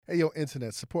Hey, yo,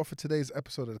 Internet. Support for today's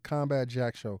episode of the Combat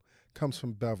Jack Show comes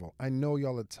from Bevel. I know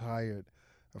y'all are tired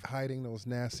of hiding those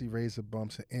nasty razor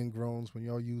bumps and ingrowns when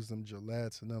y'all use them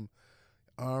Gillettes and them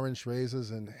orange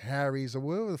razors and Harry's or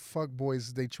whatever the fuck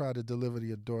boys they try to deliver to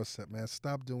your doorstep, man.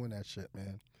 Stop doing that shit,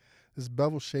 man. This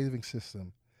Bevel shaving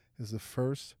system is the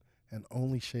first and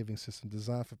only shaving system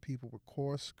designed for people with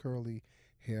coarse, curly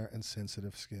hair and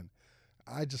sensitive skin.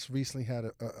 I just recently had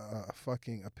a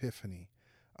fucking epiphany.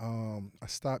 I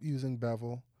stopped using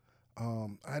Bevel.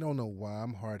 I don't know why.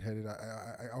 I'm hard-headed.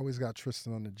 I always got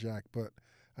Tristan on the jack, but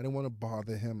I didn't want to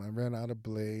bother him. I ran out of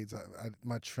blades.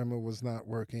 My trimmer was not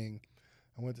working.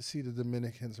 I went to see the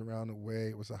Dominicans around the way.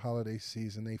 It was a holiday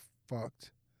season. They fucked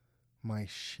my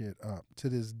shit up. To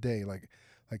this day, like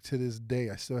to this day,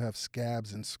 I still have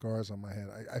scabs and scars on my head.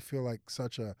 I feel like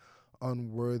such a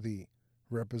unworthy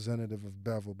representative of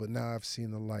Bevel, but now I've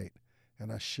seen the light.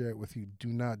 And I share it with you. Do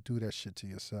not do that shit to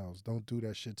yourselves. Don't do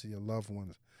that shit to your loved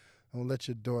ones. Don't let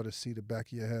your daughter see the back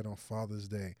of your head on Father's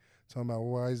Day. Talking about,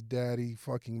 why is daddy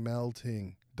fucking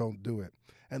melting? Don't do it.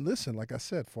 And listen, like I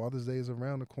said, Father's Day is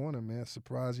around the corner, man.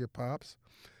 Surprise your pops.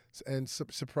 And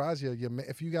surprise your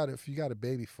if you got a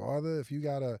baby father, if you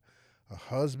got a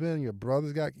husband, your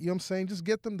brother's got, you know what I'm saying? Just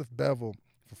get them the Bevel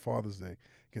for Father's Day.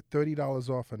 Get $30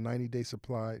 off a 90-day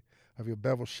supply of your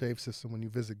Bevel shave system when you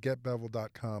visit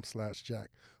getbevel.com/Jack.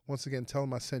 Once again, tell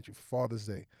them I sent you Father's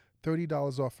Day.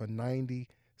 $30 off a 90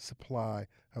 supply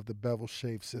of the Bevel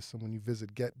shave system when you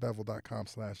visit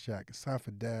getbevel.com/Jack. It's time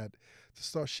for dad to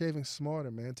start shaving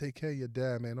smarter, man. Take care of your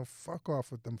dad, man. Don't fuck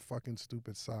off with them fucking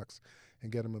stupid socks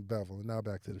and get him a Bevel. And now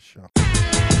back to the show.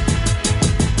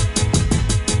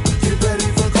 Get ready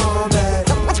for combat.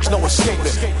 No escaping.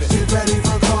 Get ready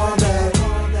for combat.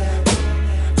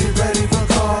 Get ready for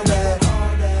combat.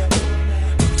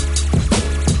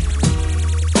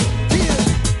 Yeah.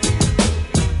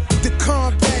 The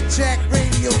Combat Jack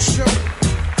Radio Show.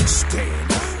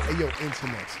 Stand up. Hey, yo,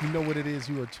 Internets. You know what it is.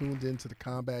 You are tuned in to the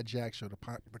Combat Jack Show, the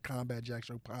Combat Jack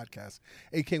Show podcast.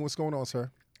 Hey, King, what's going on,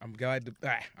 sir? I'm glad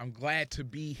to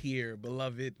be here,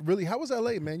 beloved. Really? How was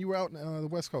L.A., man? You were out in the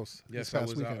West Coast. Yes, I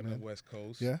was weekend, out in the West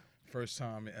Coast. Yeah? First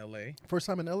time in L.A. First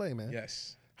time in L.A., man?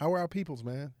 Yes. How were our peoples,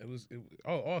 man? It was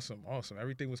awesome.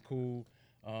 Everything was cool.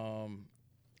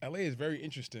 L.A. is very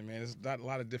interesting, man. There's not a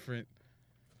lot of different.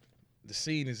 The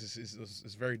scene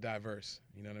is very diverse.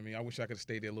 You know what I mean? I wish I could have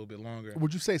stayed there a little bit longer.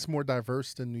 Would you say it's more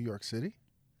diverse than New York City?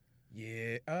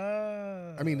 Yeah.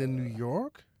 I mean, in New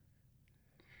York?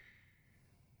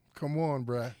 Come on,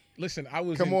 bruh. Listen, I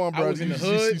was in the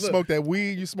hood. You smoke that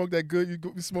weed. You smoke that good.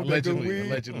 You smoke that good weed.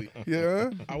 Allegedly.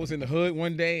 Yeah. I was in the hood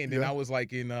one day, and then I was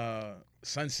like in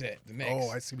Sunset the next. Oh,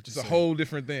 I see what you're saying. It's a whole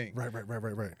different thing.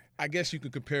 Right. I guess you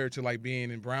could compare it to like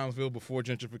being in Brownsville before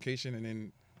gentrification, and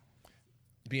then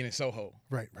being in Soho.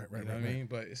 Right. You know what I mean?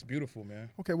 But it's beautiful, man.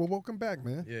 Okay, well, welcome back,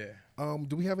 man. Yeah.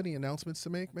 Do we have any announcements to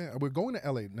make, man? We're going to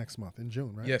L.A. next month in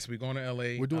June, right? Yes, we're going to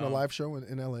L.A. We're doing a live show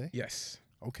in L.A.? Yes.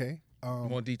 Okay.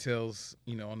 More details,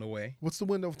 on the way. What's the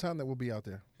window of time that we'll be out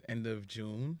there? End of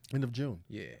June. End of June.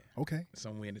 Yeah. Okay.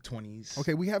 Somewhere in the 20s.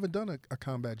 Okay, we haven't done a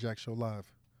Combat Jack show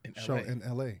live show in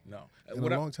L.A. No. In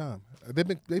a long time. They've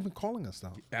been calling us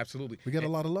though. Absolutely. We get a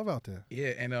lot of love out there.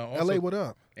 Yeah, and also, L.A. what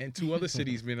up? And two other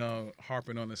cities been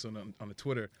harping on us on the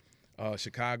Twitter,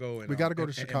 Chicago and we got to go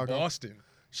to Chicago, and Boston.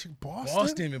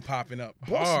 Boston been popping up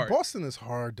hard. Boston is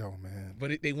hard though, man.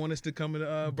 But they want us to come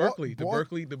to Berkeley,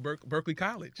 Berkeley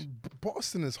College.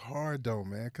 Boston is hard though,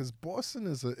 man, because Boston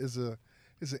is an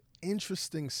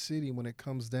interesting city when it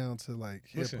comes down to like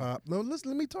hip hop. No, let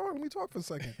me talk for a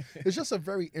second. It's just a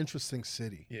very interesting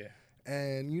city. Yeah.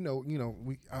 And we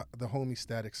the homie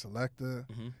Static Selector,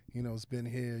 has been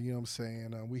here. You know what I'm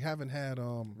saying? We haven't had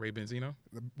Ray Benzino.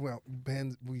 Well,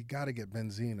 we got to get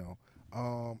Benzino.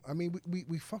 I mean,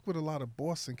 we fuck with a lot of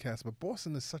Boston cats, but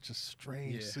Boston is such a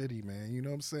strange city, man. You know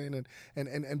what I'm saying?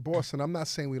 And Boston, I'm not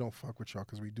saying we don't fuck with y'all,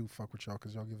 because we do fuck with y'all,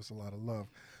 because y'all give us a lot of love.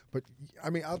 But, I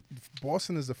mean,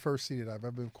 Boston is the first city that I've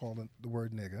ever been called the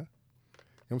word nigga.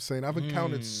 You know what I'm saying? I've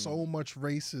encountered so much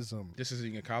racism. This is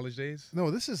in your college days?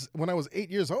 No, this is when I was 8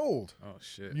 years old. Oh,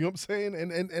 shit. You know what I'm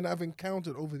saying? And I've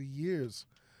encountered over the years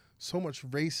so much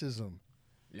racism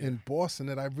in Boston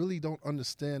that I really don't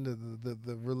understand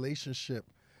the relationship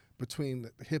between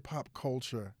the hip hop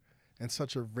culture and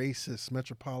such a racist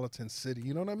metropolitan city.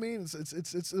 You know what I mean?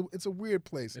 It's a weird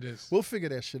place. It is. We'll figure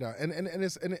that shit out. And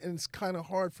it's kind of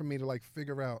hard for me to like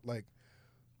figure out like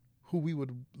who we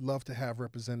would love to have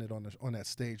represented on that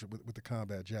stage with the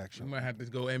Combat Jack Show. We might have to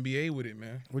go NBA with it,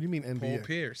 man. What do you mean NBA? Paul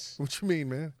Pierce. What you mean,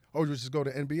 man? Oh, you just go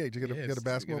to NBA to get a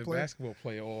basketball player? Basketball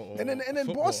player or And then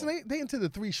football. Boston, they into the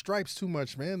 3 stripes too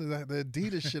much, man. The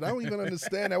Adidas shit. I don't even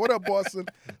understand that. What up, Boston?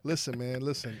 Listen, man.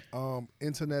 Listen.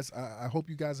 Internets. I hope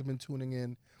you guys have been tuning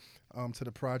in to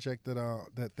the project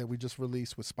that we just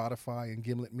released with Spotify and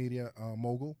Gimlet Media,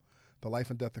 Mogul, The Life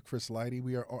and Death of Chris Lighty.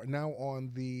 We are now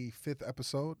on the 5th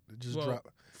episode. It just dropped.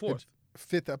 4th.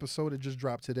 5th episode. It just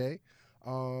dropped today.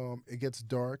 It gets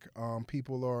dark.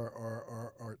 People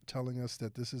are telling us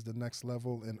that this is the next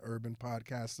level in urban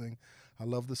podcasting. I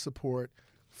love the support.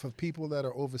 For people that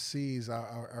are overseas,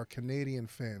 our Canadian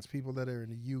fans, people that are in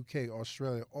the UK,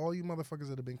 Australia, all you motherfuckers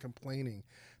that have been complaining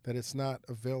that it's not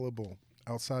available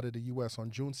outside of the US, on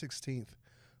June 16th,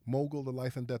 Mogul, The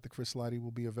Life and Death of Chris Lighty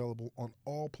will be available on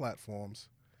all platforms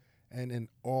and in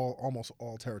almost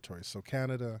all territories. So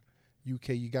Canada, UK,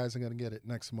 you guys are going to get it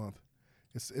next month.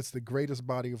 It's the greatest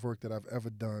body of work that I've ever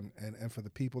done, and for the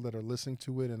people that are listening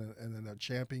to it and are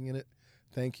championing it,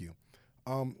 thank you.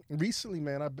 Recently,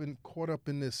 man, I've been caught up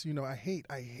in this. You know, I hate.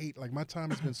 Like, my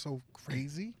time has been so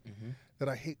crazy that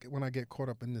I hate when I get caught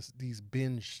up in these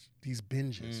binges. You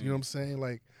know what I'm saying?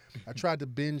 Like, I tried to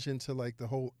binge into like the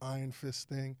whole Iron Fist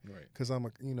thing, Right. because I'm a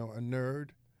nerd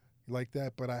like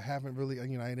that, but I haven't really. I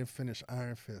didn't finish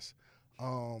Iron Fist.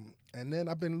 And then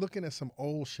I've been looking at some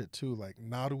old shit too, like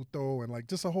Naruto and like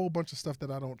just a whole bunch of stuff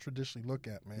that I don't traditionally look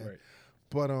at, man. Right.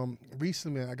 But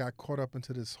recently I got caught up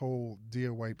into this whole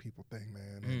Dear White People thing,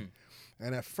 man.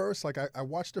 And at first, like I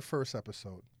watched the first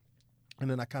episode,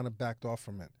 and then I kind of backed off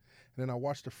from it. And then I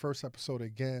watched the first episode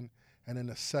again, and then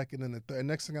the second and the third. And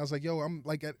next thing I was like, yo,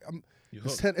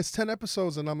 it's 10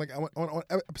 episodes, and I'm like on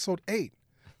episode 8.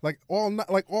 Like all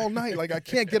night, like I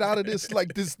can't get out of this,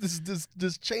 like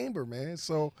this chamber, man.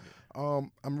 So,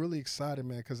 I'm really excited,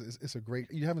 man, because it's a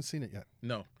great. You haven't seen it yet.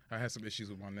 No, I had some issues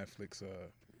with my Netflix.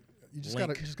 You just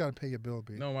link. gotta pay your bill,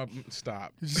 B. No,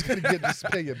 stop. You just gotta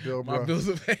pay your bill, bro. My bills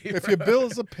are paid. If your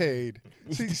bills are paid,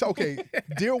 see, okay,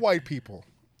 dear white people.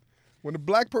 When a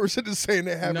black person is saying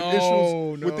they're having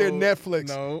issues with their Netflix,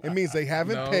 it means they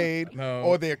haven't paid,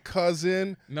 or their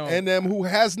cousin and them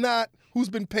who's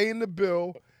been paying the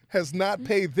bill has not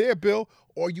paid their bill,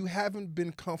 or you haven't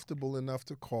been comfortable enough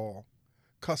to call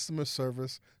customer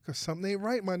service because something ain't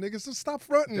right, my niggas. So stop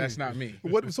fronting. That's not me.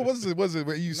 So what is it? Was it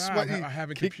where you sweat? I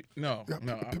haven't. No.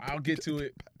 I'll get to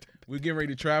it. We're getting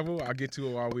ready to travel. I'll get to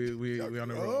it while we on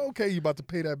the road. Okay, you about to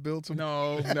pay that bill too?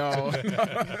 No.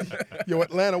 Yo,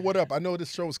 Atlanta, what up? I know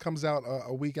this show comes out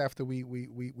a week after we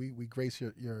grace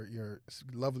your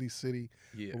lovely city.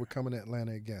 Yeah. But we're coming to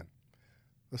Atlanta again.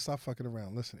 Let's stop fucking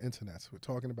around. Listen, internets. We're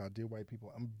talking about Dear White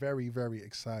People. I'm very, very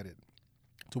excited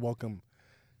to welcome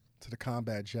to the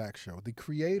Combat Jack Show the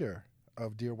creator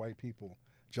of Dear White People,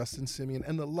 Justin Simien,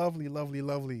 and the lovely, lovely,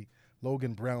 lovely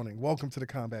Logan Browning. Welcome to the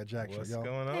Combat Jack Show, y'all. What's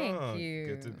going on? Thank you.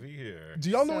 Good to be here. Do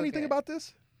y'all know So anything good. about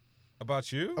this?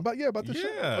 About you? About the show?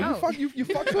 Yeah. Oh, you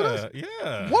fucked with us?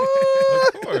 Yeah.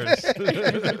 What? Of course.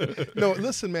 No,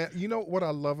 listen, man. You know what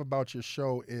I love about your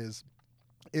show is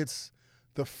it's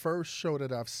the first show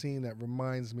that I've seen that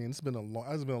reminds me, and it's been a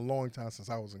long time since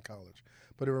I was in college,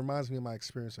 but it reminds me of my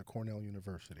experience at Cornell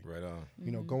University. Right on.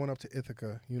 You know, going up to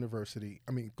Ithaca University,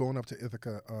 going up to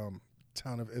Ithaca,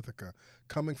 town of Ithaca,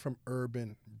 coming from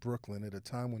urban Brooklyn at a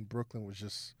time when Brooklyn was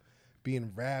just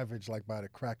being ravaged like by the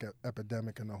crack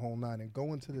epidemic and the whole nine, and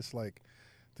going to this like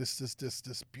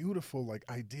this beautiful like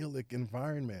idyllic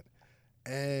environment,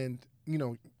 and you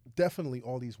know, definitely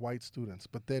all these white students,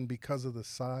 but then because of the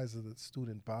size of the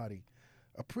student body,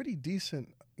 a pretty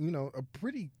decent, a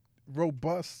pretty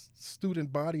robust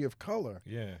student body of color.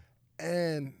 Yeah.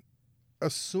 And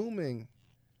assuming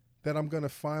that I'm going to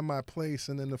find my place,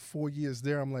 and then the 4 years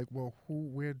there, I'm like, well,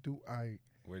 where do I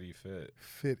Where do you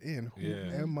fit in? Who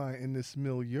am I in this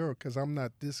milieu? Because I'm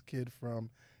not this kid from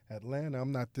Atlanta.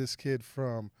 I'm not this kid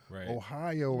from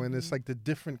Ohio. And it's like the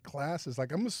different classes.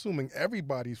 Like, I'm assuming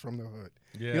everybody's from the hood.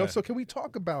 Yeah. So can we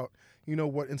talk about,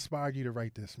 what inspired you to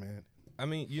write this, man? I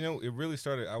mean, it really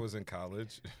started, I was in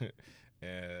college,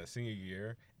 senior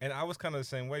year, and I was kind of the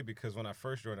same way because when I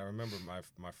first joined, I remember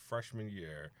my freshman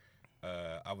year,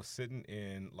 I was sitting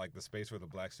in like the space where the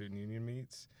Black Student Union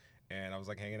meets, and I was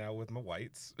like hanging out with my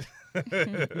whites,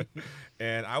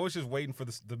 and I was just waiting for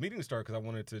the meeting to start because I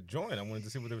wanted to join. I wanted to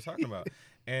see what they were talking about.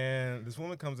 And this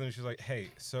woman comes in and she's like, "Hey,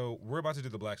 so we're about to do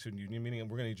the Black Student Union meeting, and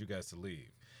we're gonna need you guys to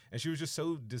leave." And she was just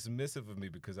so dismissive of me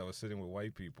because I was sitting with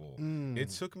white people. It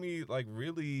took me like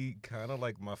really kind of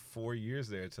like my 4 years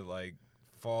there to like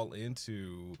fall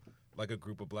into like a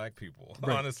group of black people,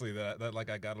 Right. honestly, that like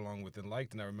I got along with and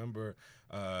liked. And I remember,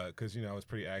 because I was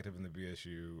pretty active in the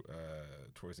BSU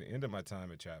towards the end of my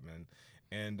time at Chapman,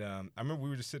 and I remember we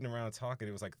were just sitting around talking.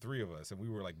 It was like 3 of us, and we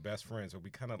were like best friends, but we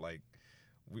kind of like.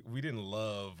 We didn't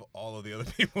love all of the other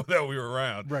people that we were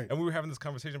around. Right. And we were having this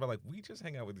conversation about like, we just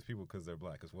hang out with these people because they're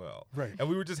black as well. Right. And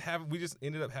we just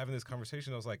ended up having this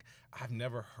conversation. I was like, I've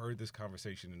never heard this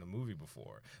conversation in a movie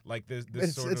before. Like this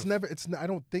I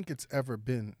don't think it's ever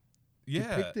been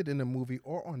depicted in a movie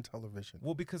or on television.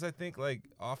 Well, because I think like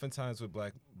oftentimes with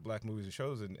black movies and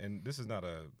shows, and this is not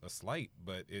a slight,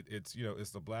 but it's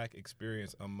it's the black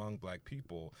experience among black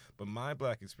people. But my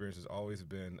black experience has always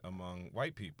been among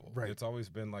white people. Right. It's always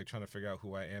been like trying to figure out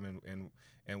who I am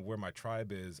and where my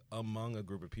tribe is among a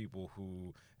group of people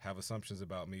who have assumptions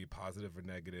about me, positive or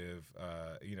negative.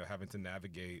 Having to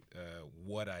navigate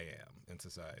what I am in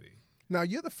society. Now,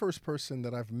 you're the first person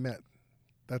that I've met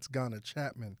that's gone to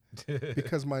Chapman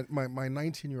because my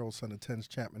 19-year-old son attends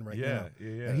Chapman right now.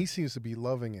 Yeah. And he seems to be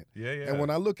loving it. Yeah. And when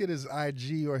I look at his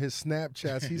IG or his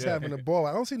Snapchats, he's having a ball.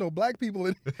 I don't see no black people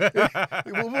in what's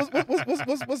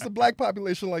the black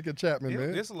population like at Chapman,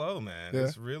 man? It's low, man. Yeah.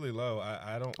 It's really low.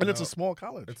 I don't And know. it's a small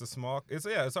college.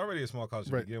 It's already a small college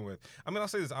to begin with. I mean, I'll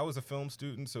say this, I was a film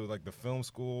student, so like the film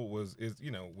school was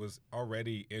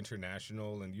already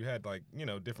international, and you had like,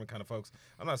 different kind of folks.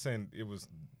 I'm not saying it was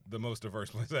the most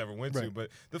diverse place I ever went to, but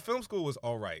the film school was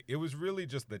all right. It was really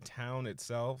just the town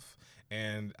itself,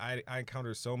 and I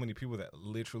encountered so many people that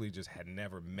literally just had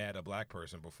never met a black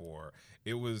person before.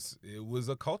 It was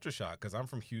a culture shock because I'm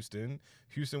from Houston.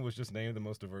 Houston was just named the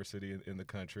most diverse city in the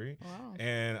country. Wow.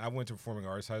 And I went to performing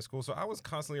arts high school, so I was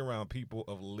constantly around people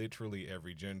of literally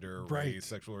every gender, race,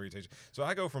 sexual orientation. So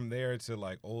I go from there to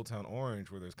like Old Town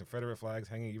Orange, where there's Confederate flags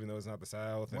hanging, even though it's not the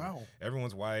South. And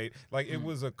everyone's white. Like it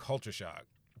was a culture shock,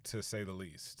 to say the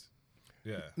least.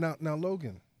 Yeah. Now,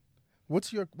 Logan,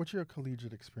 what's your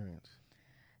collegiate experience?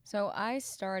 So I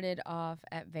started off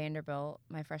at Vanderbilt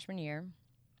my freshman year.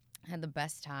 Had the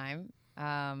best time.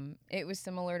 It was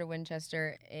similar to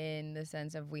Winchester in the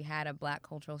sense of we had a black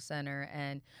cultural center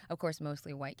and, of course,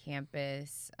 mostly white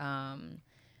campus. And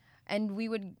we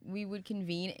would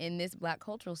convene in this black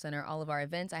cultural center, all of our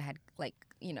events. I had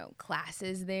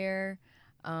classes there.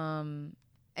 And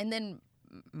then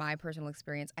my personal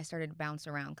experience, I started to bounce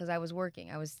around because I was working.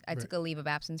 I took a leave of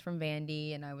absence from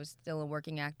Vandy, and I was still a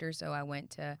working actor, so I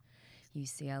went to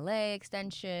UCLA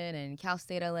Extension and Cal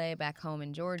State LA back home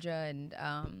in Georgia, and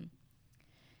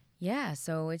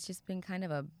so it's just been kind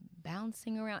of a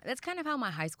bouncing around. That's kind of how my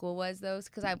high school was, though,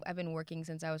 because I've been working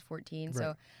since I was 14,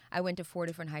 so I went to 4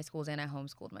 different high schools, and I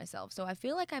homeschooled myself. So I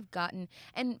feel like I've gotten,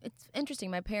 and it's interesting,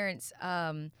 my parents,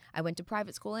 I went to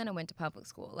private school and I went to public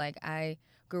school. Like, I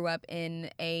grew up in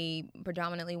a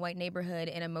predominantly white neighborhood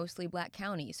in a mostly black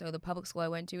county. So the public school I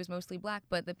went to was mostly black,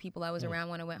 but the people I was around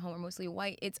when I went home were mostly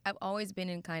white. I've always been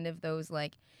in kind of those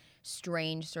like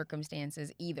strange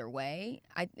circumstances either way.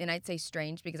 I'd say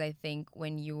strange because I think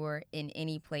when you're in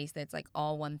any place that's like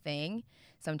all one thing,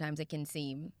 sometimes it can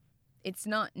seem it's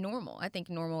not normal. I think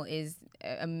normal is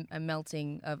a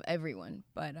melting of everyone.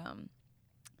 But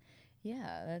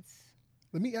that's.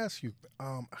 Let me ask you,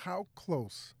 how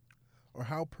close or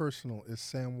how personal is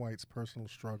Sam White's personal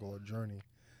struggle or journey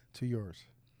to yours?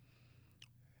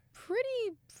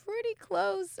 Pretty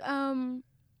close. I'm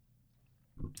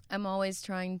always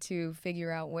trying to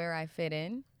figure out where I fit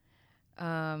in.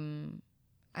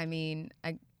 I mean,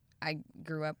 I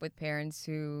grew up with parents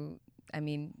who,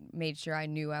 made sure I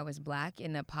knew I was black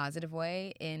in a positive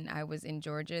way, and I was in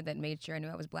Georgia that made sure I knew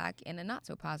I was black in a not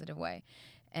so positive way.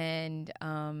 And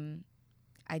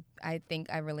I think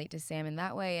I relate to Sam in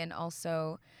that way. And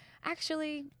also,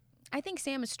 actually, I think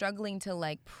Sam is struggling to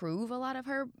like prove a lot of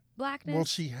her blackness. Well,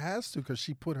 she has to because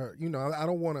she put her. I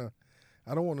don't want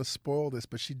to spoil this,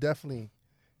 but she definitely,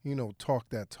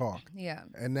 talked that talk. Yeah.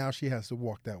 And now she has to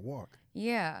walk that walk.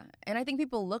 Yeah, and I think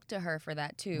people look to her for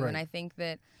that too. Right. And I think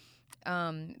that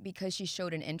because she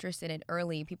showed an interest in it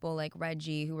early, people like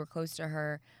Reggie who were close to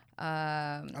her.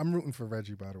 I'm rooting for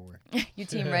Reggie, by the way. You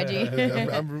team Reggie?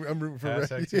 I'm rooting for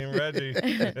Reggie. Team Reggie.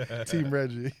 Team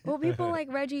Reggie. Well, people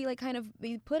like Reggie, like kind of,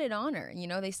 they put it on her.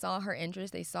 They saw her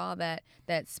interest, they saw that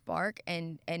spark,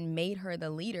 and made her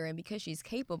the leader. And because she's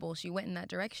capable, she went in that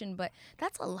direction. But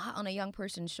that's a lot on a young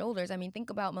person's shoulders. I mean, think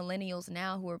about millennials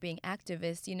now who are being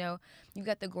activists. You've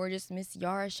got the gorgeous Miss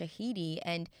Yara Shahidi,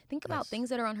 and think about things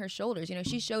that are on her shoulders.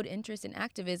 She showed interest in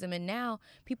activism, and now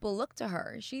people look to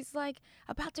her. She's like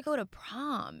about to go to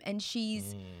prom, and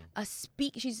she's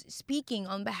she's speaking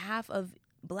on behalf of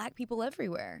black people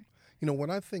everywhere. When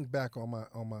I think back on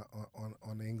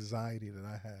the anxiety that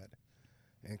I had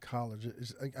in college.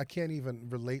 I can't even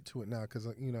relate to it now because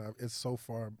it's so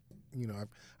far.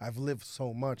 I've lived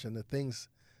so much, and the things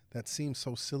that seem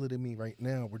so silly to me right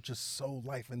now were just so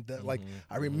life and death. Like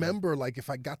I remember, like if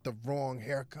I got the wrong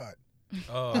haircut,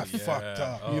 I fucked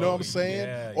up. You know what I'm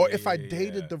saying? Or if I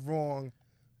dated the wrong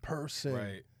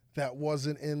person that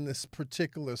wasn't in this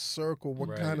particular circle,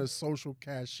 what kind of social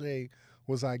cachet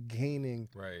was I gaining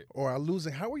or I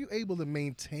losing? How were you able to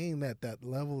maintain that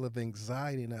level of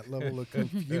anxiety and that level of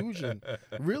confusion?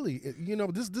 Really,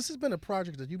 this has been a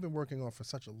project that you've been working on for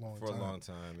such a long time. For a long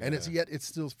time, and it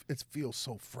feels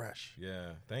so fresh.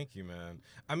 Yeah, thank you, man.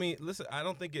 I mean, listen, I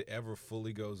don't think it ever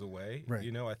fully goes away. Right.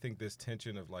 I think this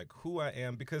tension of like who I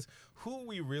am, because who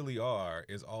we really are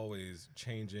is always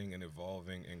changing and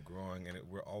evolving and growing, and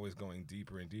we're always going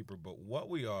deeper and deeper. But what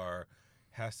we are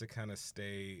has to kind of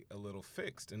stay a little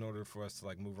fixed in order for us to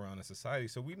like move around in society.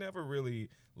 So we never really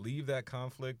leave that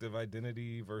conflict of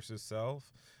identity versus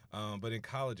self. But in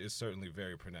college, it's certainly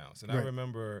very pronounced. And I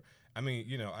remember,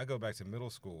 I go back to middle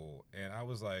school, and I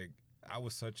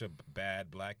was such a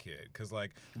bad black kid because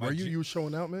like were you were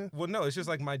showing out, man? Well, no, it's just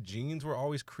like my jeans were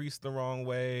always creased the wrong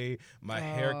way. My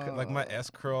hair, like my S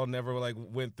curl, never like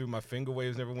went through. My finger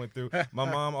waves never went through. My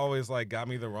mom always like got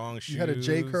me the wrong shoes. You had a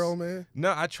J curl, man?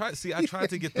 No, I tried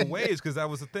to get the waves because that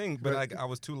was the thing, but like I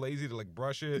was too lazy to like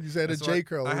brush it. You had a J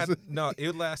curl. No,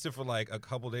 it lasted for like a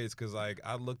couple days because like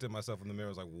I looked at myself in the mirror. I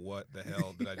was like, what the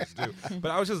hell did I just do?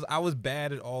 But I was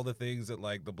bad at all the things that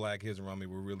like the black kids around me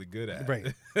were really good at.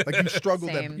 Right. Like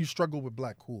you struggled with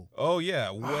black cool. Oh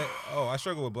yeah. I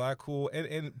struggled with black cool,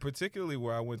 and particularly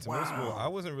where I went to middle school, I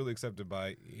wasn't really accepted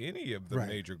by any of the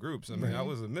major groups. I mean, I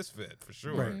was a misfit for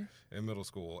sure in middle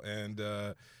school, and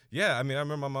I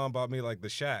remember my mom bought me like the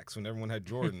Shaqs when everyone had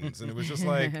Jordans, and it was just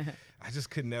like I just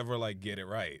could never like get it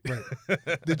right.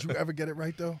 Did you ever get it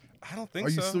right though? I don't think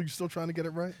so. Are you still trying to get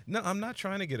it right? No, I'm not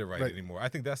trying to get it right anymore. I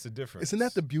think that's the difference. Isn't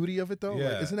that the beauty of it though? Yeah.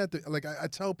 Like, isn't that I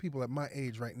tell people at my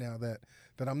age right now that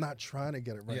I'm not trying to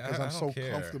get it right because I'm so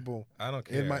comfortable. I don't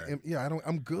care.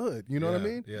 I'm good. You know what I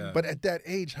mean? Yeah. But at that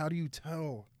age, how do you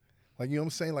tell? Like, you know what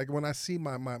I'm saying? Like when I see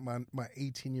my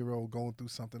 18-year-old going through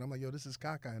something, I'm like, yo, this is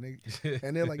caca.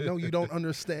 And they're like, no, you don't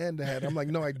understand that. I'm like,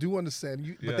 no, I do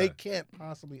understand. But they can't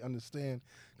possibly understand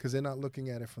because they're not looking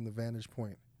at it from the vantage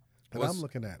point that I'm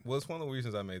looking at. Well, it's one of the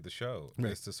reasons I made the show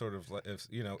is to sort of,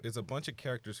 it's a bunch of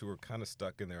characters who are kind of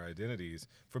stuck in their identities,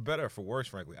 for better or for worse,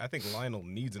 frankly. I think Lionel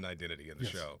needs an identity in the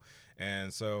show.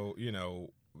 And so,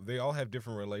 they all have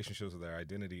different relationships with their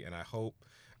identity, and I hope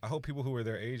people who are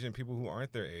their age and people who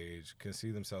aren't their age can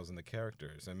see themselves in the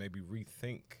characters and maybe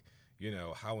rethink,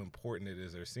 how important it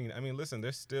is they're seen. I mean, listen,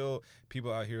 there's still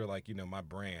people out here like, my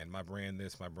brand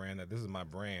this, my brand that, this is my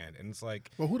brand. And it's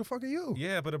like, well, who the fuck are you?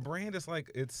 Yeah, but a brand is like,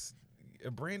 a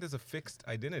brand is a fixed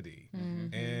identity.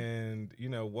 Mm-hmm.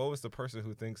 And, woe is the person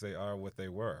who thinks they are what they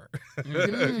were.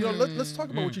 Let's talk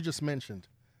about what you just mentioned.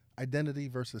 Identity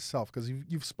versus self, because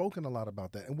you've spoken a lot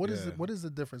about that. And what is the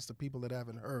difference to people that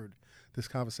haven't heard this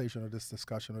conversation or this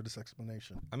discussion or this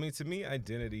explanation? I mean, to me,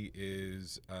 identity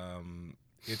is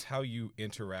it's how you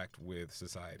interact with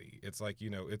society. It's like,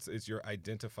 it's your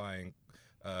identifying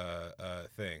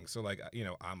thing. So like,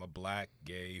 I'm a black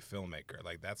gay filmmaker.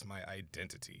 Like that's my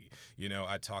identity.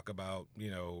 I talk about,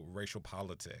 racial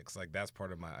politics. Like that's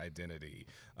part of my identity.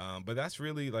 But that's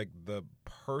really like the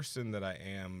person that I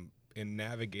am in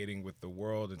navigating with the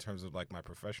world in terms of like my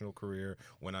professional career,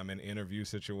 when I'm in interview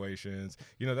situations,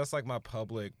 that's like my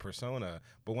public persona.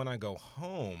 But when I go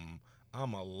home,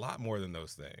 I'm a lot more than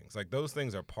those things. Like those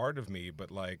things are part of me,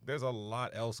 but like there's a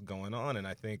lot else going on. And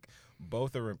I think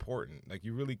both are important. Like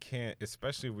you really can't,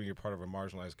 especially when you're part of a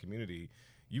marginalized community,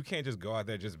 you can't just go out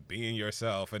there just being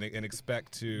yourself and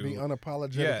expect to be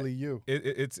unapologetically you.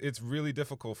 It's really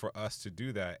difficult for us to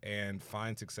do that and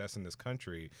find success in this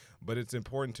country. But it's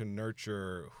important to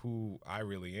nurture who I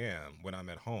really am when I'm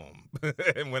at home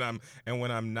and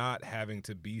when I'm not having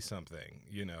to be something,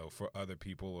 for other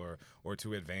people or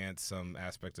to advance some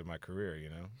aspect of my career,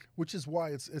 Which is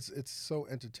why it's so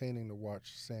entertaining to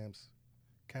watch Sam's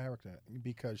character,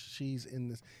 because she's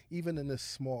even in this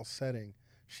small setting.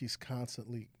 She's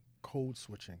constantly code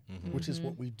switching, which is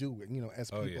what we do,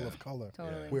 as people of color.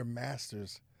 Totally. We're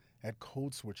masters at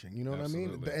code switching. You know what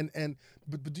Absolutely. I mean?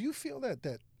 But do you feel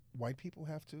that white people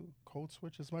have to code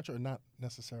switch as much, or not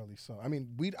necessarily so? I mean,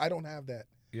 I don't have that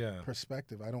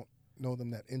perspective. I don't know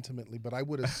them that intimately, but I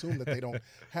would assume that they don't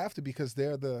have to, because they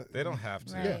don't have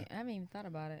to. Right. Yeah. I haven't even thought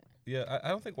about it. Yeah, I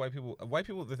don't think white people.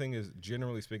 The thing is,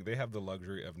 generally speaking, they have the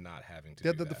luxury of not having to.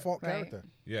 They're do the that. default Right. character.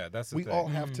 Yeah, that's the We thing. all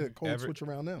have to code switch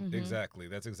around them. Exactly.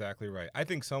 That's exactly right. I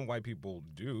think some white people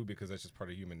do because that's just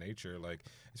part of human nature. Like,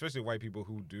 especially white people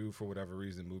who do, for whatever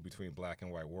reason, move between black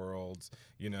and white worlds.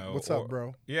 You know, What's up,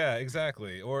 bro? Yeah,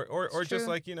 exactly. Or just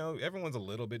true. like, you know, everyone's a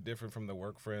little bit different from the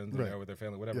work friends Right. or with their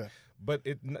family, whatever. Yeah. But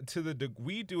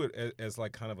we do it as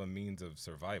like kind of a means of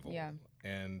survival. Yeah.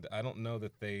 And I don't know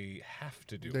that they have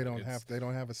to do it. They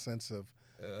don't have a sense of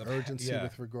urgency yeah.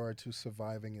 with regard to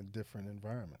surviving in different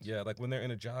environments. Yeah, like when they're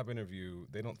in a job interview,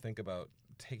 they don't think about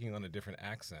taking on a different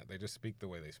accent. They just speak the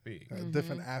way they speak. A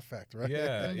different affect, right?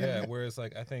 Yeah, yeah. Whereas,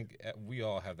 like, I think we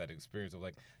all have that experience of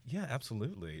like, yeah,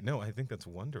 absolutely. No, I think that's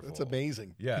wonderful. It's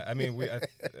amazing. Yeah, I mean,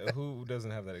 who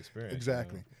doesn't have that experience?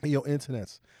 Exactly. You know? Hey, yo,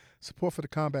 internets. Support for the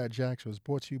Combat Jack Show is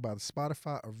brought to you by the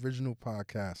Spotify original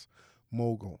podcast,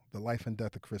 Mogul, The Life and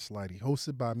Death of Chris Lighty,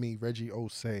 hosted by me, Reggie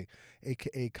Osei,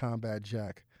 a.k.a. Combat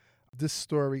Jack. This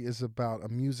story is about a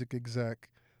music exec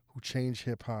who changed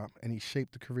hip-hop, and he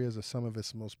shaped the careers of some of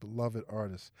its most beloved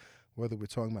artists, whether we're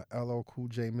talking about LL Cool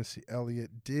J, Missy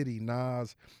Elliott, Diddy,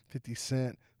 Nas, 50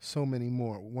 Cent, so many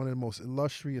more. One of the most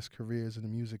illustrious careers in the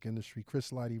music industry,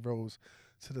 Chris Lighty rose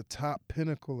to the top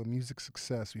pinnacle of music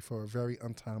success before a very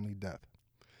untimely death.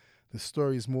 The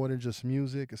story is more than just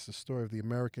music. It's the story of the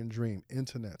American dream,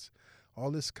 internets. All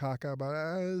this caca about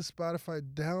Spotify,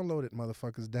 download it,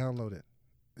 motherfuckers, download it.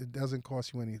 It doesn't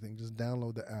cost you anything. Just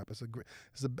download the app.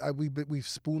 We've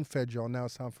spoon-fed y'all. Now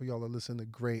it's time for y'all to listen to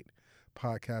great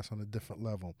podcasts on a different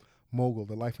level. Mogul,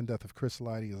 The Life and Death of Chris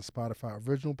Lighty, is a Spotify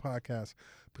original podcast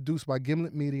produced by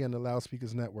Gimlet Media and the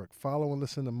Loudspeakers Network. Follow and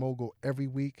listen to Mogul every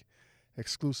week,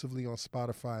 exclusively on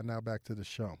Spotify. Now back to the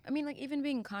show. I mean, like, even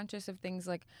being conscious of things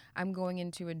like I'm going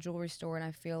into a jewelry store and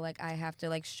I feel like I have to,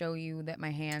 like, show you that my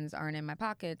hands aren't in my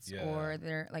pockets or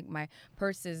they're, like, my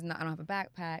purse is not, I don't have a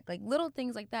backpack. Like, little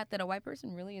things like that a white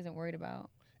person really isn't worried about.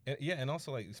 And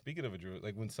also, like, speaking of a jewelry,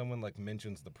 like when someone like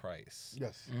mentions the price,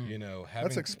 Yes. you know,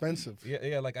 That's expensive.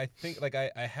 Yeah, like I think, like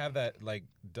I have that like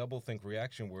double think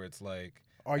reaction where it's like,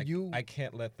 I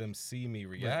can't let them see me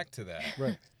react to that,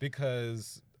 Right.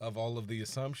 because of all of the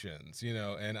assumptions, you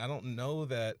know, and I don't know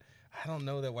that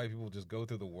white people just go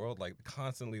through the world like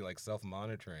constantly like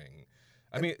self-monitoring.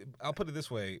 I mean, I'll put it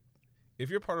this way. If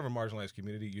you're part of a marginalized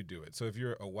community, you do it. So if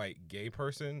you're a white gay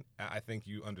person, I think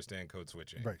you understand code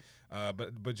switching. Right.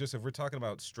 But just if we're talking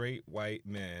about straight white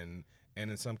men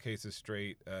and in some cases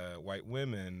straight white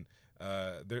women,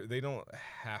 they don't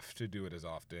have to do it as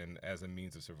often as a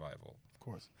means of survival. Of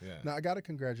course. Yeah. Now, I got to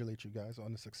congratulate you guys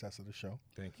on the success of the show.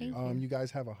 Thank you. Thank You guys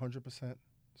have 100%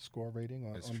 score rating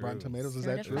on It's Rotten true. Tomatoes. Is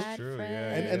that true? Certified True, fresh.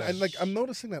 yeah. And like I'm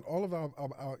noticing that all of our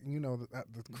you know,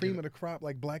 the cream of the crop,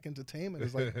 like Black entertainment,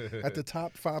 is like at the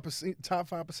top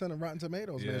 5% of Rotten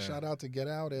Tomatoes. Man, Yeah. shout out to Get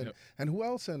Out and who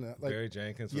else in that? Like Barry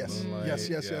Jenkins. From yes, Moonlight. yes.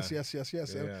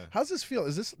 Yeah. And how's this feel?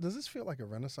 Does this feel like a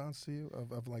renaissance to you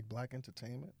of like Black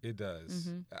entertainment? It does.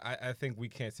 I think we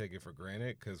can't take it for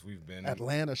granted because we've been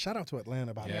Atlanta, shout out to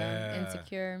Atlanta by the way. Yeah.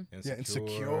 Insecure. Yeah,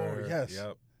 Insecure, yes.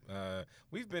 Yep.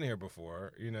 We've been here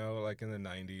before, you know, like in the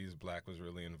 90s, Black was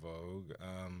really in vogue.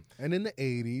 And in the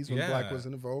 80s when Black Yeah. was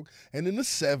in vogue, and in the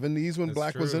 70s when That's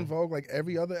Black was in true. vogue, like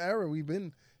every other era we've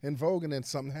been in vogue, and then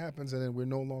something happens and then we're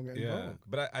no longer in vogue.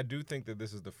 But I do think that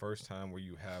this is the first time where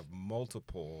you have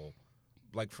multiple,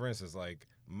 like for instance, like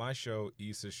my show,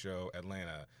 Issa's show,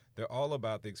 Atlanta, they're all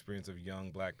about the experience of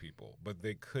young Black people, but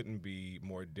they couldn't be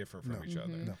more different from each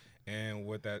other. No. And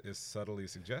what that is subtly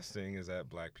suggesting is that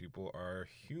Black people are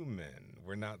human.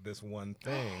 We're not this one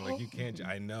thing. Like you can't.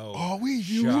 I know. Are we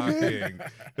human?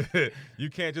 Shocking. You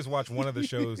can't just watch one of the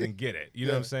shows and get it. You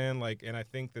know what I'm saying? Like, and I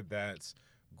think that that's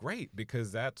great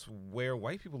because that's where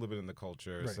white people have been in the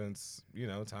culture since, you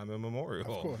know, time immemorial.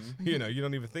 Of course. You know, you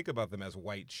don't even think about them as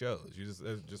white shows. You just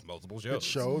there's just multiple shows. It's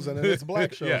shows and then it's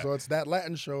Black shows, Yeah. or it's that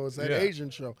Latin show, it's that Yeah. Asian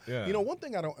show. Yeah. You know, one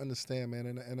thing I don't understand, man,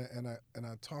 and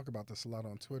I talk about this a lot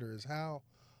on Twitter, is how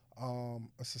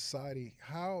a society,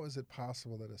 how is it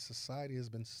possible that a society has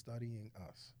been studying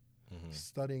us,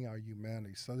 studying our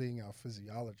humanity, studying our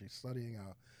physiology, studying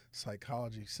our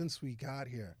psychology since we got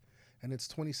here, and it's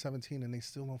 2017 and they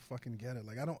still don't fucking get it.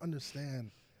 Like, I don't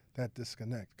understand that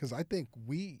disconnect, because I think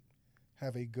we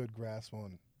have a good grasp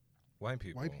on White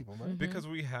people. right? Because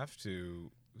we have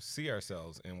to see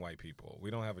ourselves in white people.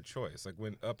 We don't have a choice. Like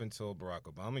when up until Barack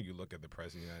Obama, you look at the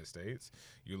President of the United States,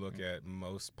 you look at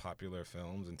most popular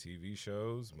films and TV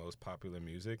shows, most popular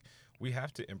music. We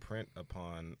have to imprint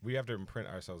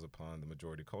ourselves upon the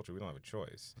majority culture. We don't have a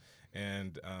choice.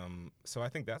 And so I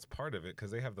think that's part of it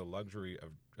because they have the luxury of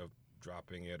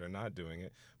dropping it or not doing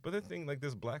it. But the thing, like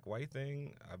this black-white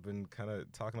thing, I've been kind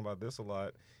of talking about this a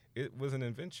lot. It was an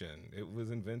invention. It was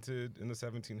invented in the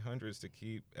 1700s to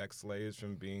keep ex-slaves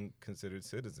from being considered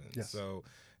citizens. Yes. So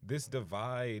this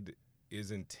divide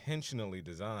is intentionally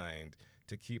designed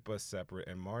to keep us separate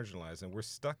and marginalized, and we're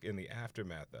stuck in the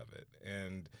aftermath of it.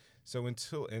 And so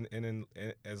until and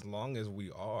as long as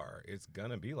we are, it's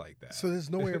gonna be like that. So there's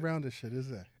no way around this shit, is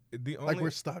there? Like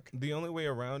we're stuck. The only way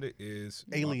around it is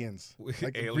Aliens,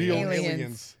 like aliens. real Aliens.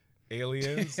 aliens.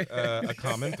 Aliens, a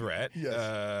common threat.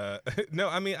 Yes. No,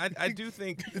 I mean, I do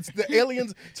think It's the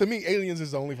aliens. To me, aliens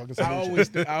is the only fucking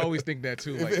solution. I always think that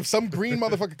too. Like, If some green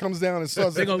motherfucker comes down and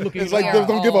starts, They gonna look at it's you like like,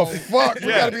 they don't give a oh. fuck. We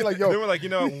gotta be like, they yo, were like,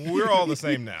 we're all the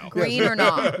same now. Green or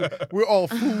not. we're all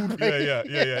food. yeah,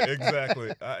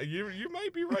 exactly. You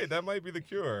might be right. That might be the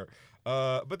cure.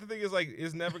 But the thing is, like,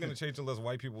 it's never going to change unless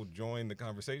white people join the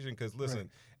conversation. Because listen, Right.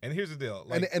 and here's the deal.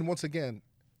 Like, And once again,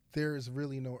 there is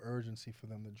really no urgency for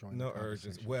them to join. no the urgency.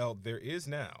 conversation. Well, there is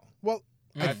now. Well,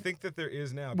 I think that there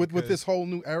is now. with because- this whole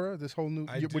new era, this whole new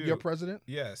I with your do. president.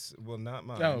 Yes, well, not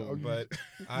mine, No. but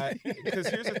because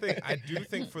here's the thing, I do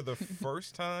think for the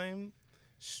first time,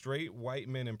 straight white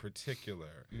men in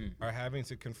particular are having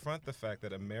to confront the fact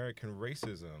that American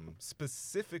racism,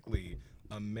 specifically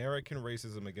American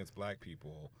racism against black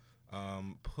people,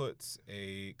 puts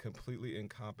a completely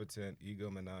incompetent,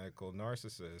 egomaniacal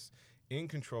narcissist in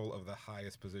control of the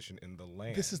highest position in the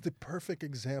land. This is the perfect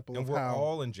example and of we're how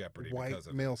all in jeopardy white because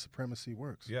of male it. supremacy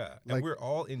works. Yeah, and Like- we're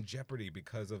all in jeopardy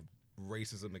because of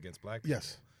racism against black people.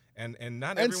 Yes. And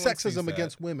not And everyone sees sexism that.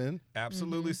 against women.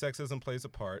 Absolutely, sexism plays a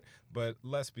part, but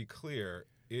let's be clear.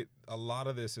 A lot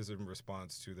of this is in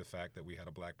response to the fact that we had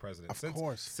a black president. Of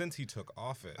course. Since he took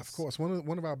office. Of course,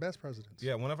 one of our best presidents.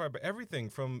 Yeah, one of our everything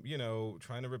from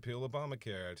trying to repeal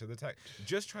Obamacare to the tax,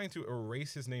 just trying to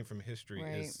erase his name from history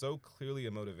Right. is so clearly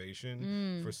a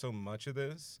motivation for so much of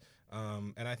this.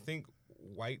 And I think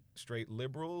white straight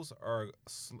liberals are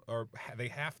they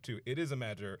have to. It is a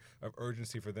matter of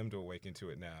urgency for them to awaken to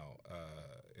it now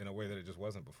in a way that it just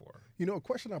wasn't before. A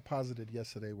question I posited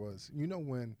yesterday was,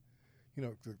 when,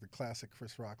 the classic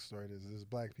Chris Rock story is there's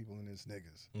black people and there's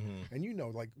niggas.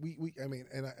 And like I mean,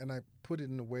 and I put it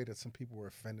in a way that some people were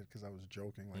offended because I was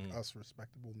joking, like us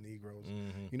respectable Negroes.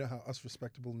 You know how us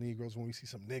respectable Negroes, when we see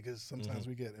some niggas, sometimes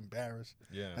we get embarrassed.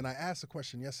 Yeah. And I asked a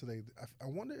question yesterday. I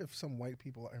wonder if some white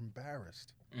people are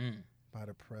embarrassed by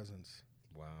the presence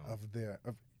Wow. of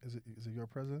is it your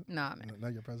president? Nah, man. No,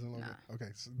 not your president, Logan? Nah.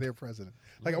 Okay, so their president.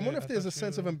 Like, I Okay, wonder if I there's a thought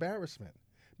sense of you- embarrassment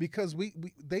because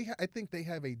I think they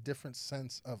have a different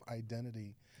sense of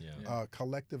identity, Yeah.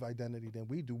 collective identity than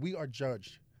we do. We are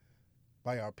judged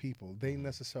by our people. They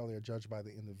necessarily are judged by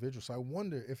the individual. So I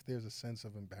wonder if there's a sense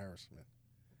of embarrassment.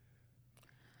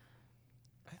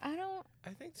 I don't I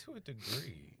think to a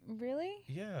degree. really.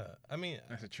 Yeah. I mean,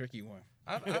 that's a tricky one.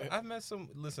 I've met some.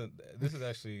 Listen, this is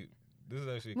actually.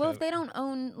 Well, if they don't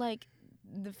own like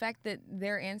the fact that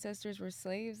their ancestors were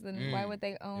slaves, then why would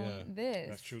they own Yeah. this?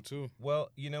 That's true too.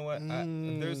 Well, you know what?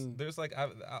 There's like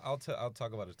I'll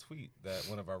talk about a tweet that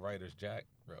one of our writers, Jack,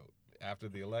 wrote after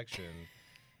the election.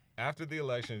 After the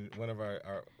election, one of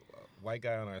our white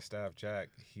guy on our staff, Jack,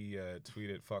 he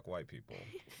tweeted, "Fuck white people."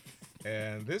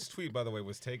 And this tweet, by the way,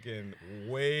 was taken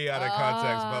way out of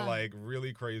context by like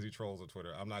really crazy trolls on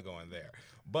Twitter. I'm not going there,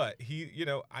 but he,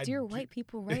 Dear white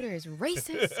people writer is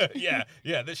racist. yeah.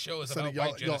 This show is So about y'all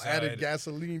white genocide. added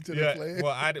gasoline to the Yeah, flame.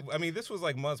 well, I mean, this was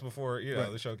like months before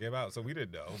Right. the show came out, so we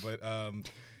didn't know. But I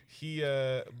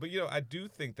do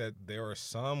think that there are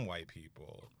some white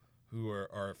people who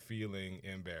are feeling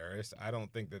embarrassed. I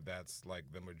don't think that that's like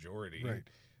the majority. Right.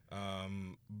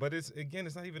 But it's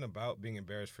not even about being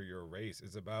embarrassed for your race.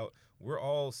 It's about we're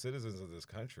all citizens of this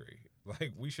country.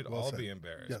 Like we should Well all said. be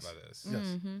embarrassed Yes. by this. Yes.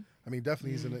 Mm-hmm. I mean,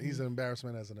 definitely he's an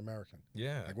embarrassment as an American.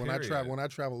 Yeah. Like period. when I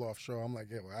travel offshore, I'm like,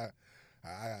 yeah, well,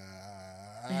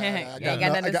 I You ain't got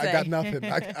nothing to I got say. nothing.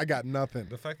 I got nothing.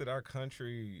 The fact that our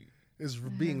country Is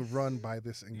being run by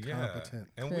this incompetent.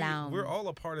 and Clown. we're all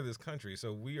a part of this country,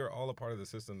 so we are all a part of the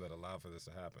system that allowed for this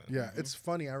to happen. Yeah, it's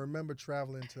funny. I remember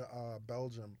traveling to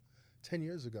Belgium 10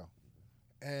 years ago,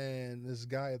 and this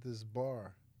guy at this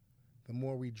bar, the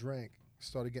more we drank,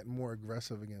 started getting more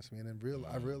aggressive against me. And then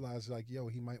I realized, like, yo,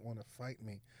 he might want to fight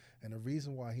me. And the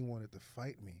reason why he wanted to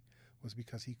fight me was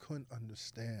because he couldn't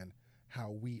understand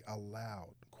how we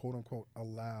allowed, quote unquote,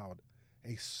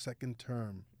 a second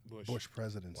term Bush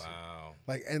presidency. Wow.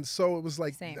 Like, and so it was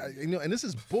like, Same. and this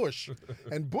is Bush,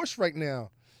 and Bush right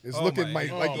now is Oh looking my-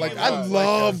 like oh like my I God.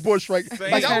 love Like a Bush, right?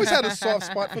 saint. Like I always had a soft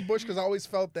spot for Bush because I always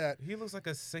felt that. He looks like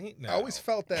a saint now. I always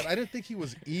felt that. I didn't think he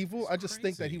was evil. I just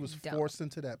think that he crazy. was Dumb. forced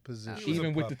into that position. He was a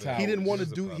Even with the puppet. towel. He didn't want to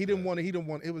was a do. He puppet. didn't want to. He didn't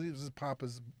want. It was his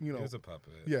papa's. You He know. was a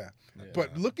puppet. Yeah. Yeah.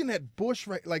 But looking at Bush,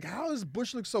 right? Like, how does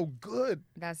Bush look so good?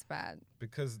 That's bad.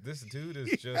 Because this dude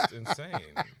is just insane.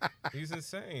 He's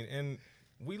insane. And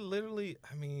we literally,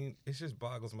 I mean, it just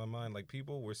boggles my mind. Like,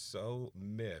 people were so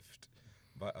miffed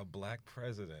by a black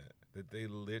president that they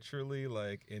literally,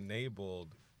 like,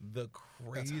 enabled the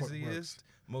That's how it works. craziest,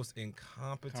 most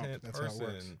incompetent That's how it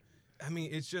works. person. I mean,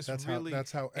 it's just That's really,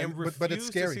 how. and but it's refuse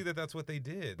scary. to see that that's what they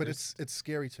did. But There's- it's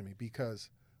scary to me because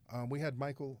we had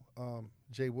Michael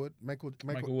J. Wood, Michael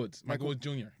Woods. Michael Woods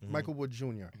Jr. Michael Wood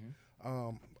Jr.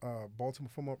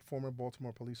 Baltimore former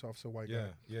Baltimore police officer, white guy.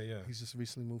 yeah. He's just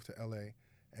recently moved to L.A.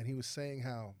 and he was saying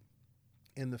how,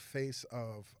 in the face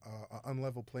of an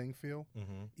unlevel playing field,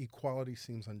 equality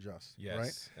seems unjust. Yes,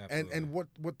 right. absolutely. And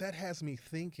what that has me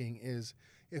thinking is,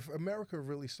 if America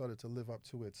really started to live up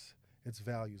to its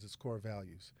values, its core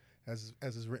values, as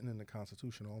is written in the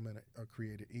Constitution, all men are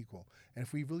created equal, and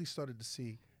if we really started to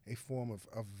see a form of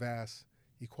vast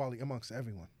equality amongst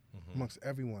everyone,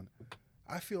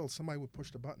 I feel somebody would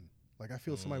push the button. Like, I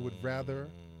feel somebody would rather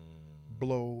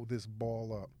blow this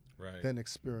ball up Right. than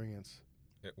experience.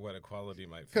 What equality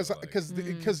might feel like. Because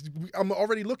I'm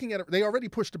already looking at it. They already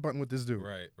pushed the button with this dude.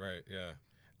 Right, yeah.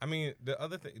 I mean, the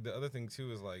other thing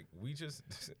too is, like,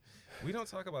 we don't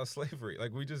talk about slavery.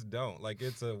 Like, we just don't. Like,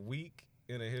 it's a week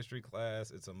in a history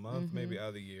class. It's a month maybe out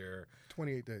of the year.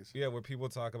 28 days. Yeah, where people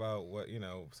talk about what,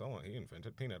 someone, he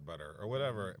invented peanut butter or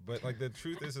whatever. But, like, the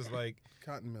truth is like,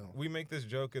 Cotton mill. we make this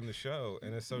joke in the show,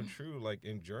 and it's so true. Like,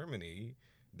 in Germany,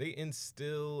 they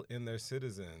instill in their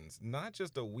citizens not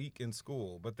just a week in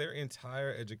school, but their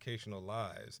entire educational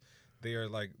lives.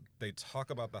 They talk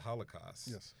about the Holocaust.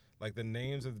 Yes. Like, the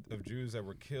names of Jews that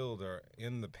were killed are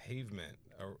in the pavement,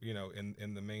 or,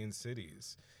 in the main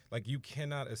cities. Like, you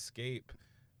cannot escape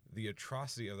the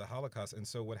atrocity of the Holocaust. And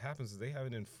so what happens is they have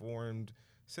an informed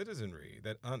citizenry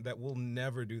that will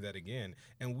never do that again.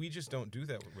 And we just don't do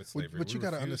that with slavery. But you We got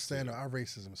to refuse understand, to. our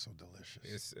racism is so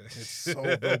delicious. It's so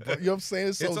dope. You know what I'm saying?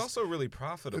 It's also really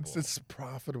profitable. It's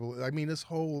profitable. I mean, this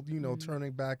whole,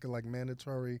 turning back like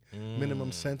mandatory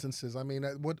minimum sentences. I mean,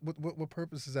 what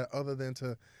purpose is that other than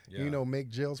to, make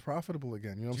jails profitable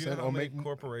again? You know what Do I'm you saying? know how Or many make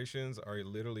corporations are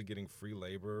literally getting free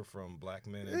labor from black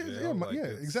men in jail?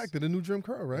 It's exactly. The new Jim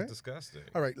Crow, right? disgusting.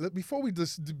 All right. Before we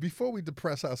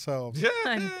depress ourselves Yeah.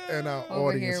 and our Over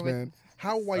audience, here with- man,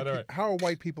 how right. are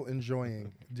white people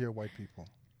enjoying Dear White People?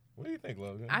 What do you think,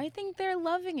 Logan? I think they're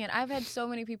loving it. I've had so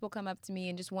many people come up to me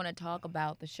and just want to talk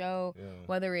about the show, Yeah.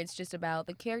 whether it's just about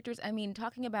the characters. I mean,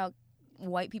 talking about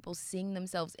white people seeing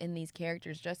themselves in these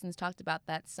characters. Justin's talked about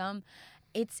that some.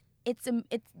 It's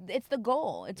the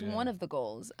goal. It's one of the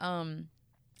goals. And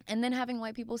then having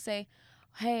white people say,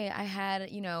 hey, I had,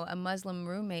 a Muslim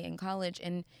roommate in college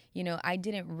and, I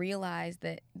didn't realize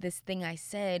that this thing I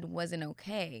said wasn't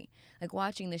okay. Like,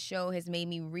 watching the show has made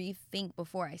me rethink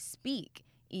before I speak,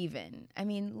 even. I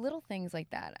mean, little things like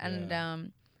that. And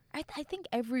I think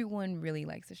everyone really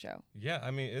likes the show. Yeah,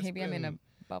 I mean, it's Maybe I'm in a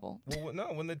bubble. Well, no,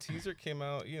 when the teaser came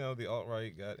out, the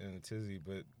alt-right got in a tizzy,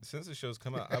 but since the show's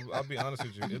come out, I'll be honest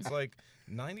with you, it's like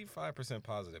 95%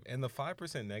 positive. And the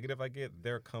 5% negative I get,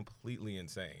 they're completely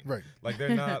insane. Right. Like,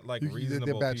 they're not, like, They're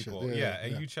reasonable batshit. people. Yeah,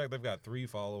 And yeah. you check, they've got 3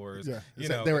 followers. Yeah. You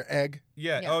know, They're an egg.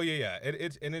 Yeah. Yeah. Oh, yeah.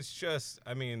 It's just,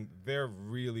 I mean, they're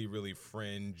really, really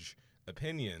fringe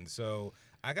opinions. So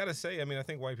I gotta say, I mean, I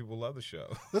think white people love the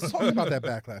show. Let's talk about that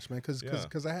backlash, man, because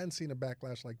Yeah. I hadn't seen a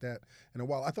backlash like that in a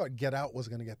while. I thought Get Out was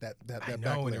going to get that I backlash.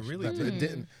 know, and it really but didn't. it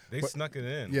didn't. They But- snuck it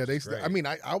in. Yeah, which is great. I mean,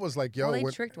 I was like, yo, Well, they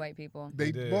when- tricked white people. They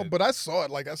They well, did. but I saw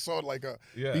it like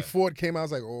Yeah. before it came out. I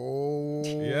was like, oh,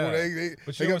 Yeah. they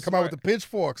But they you know gonna what's come out with smart? the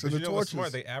pitchforks and But the you know what's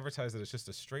torches. smart? They advertised that it's just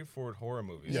a straightforward horror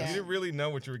movie. Yes. So you didn't really know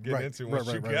what you were getting Right, into right, once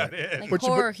right, you right, got right. in. Like But you-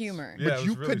 horror humor. Yeah, But it you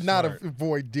was could really not smart.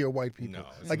 avoid Dear White People. No,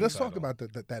 it's Like, let's talk untitled.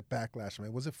 about that backlash,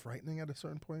 man. Was it frightening at a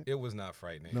certain point? It was not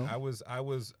frightening. No? I was It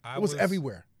was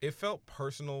everywhere. It felt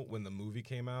personal when the movie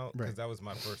came out because Right. that was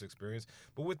my first experience.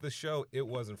 But with the show, it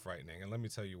wasn't frightening, and let me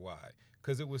tell you why.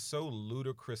 Because it was so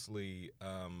ludicrously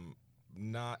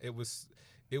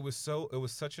it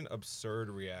was such an absurd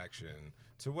reaction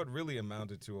to what really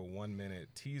amounted to a 1-minute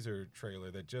teaser trailer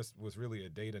that just was really a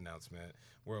date announcement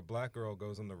where a black girl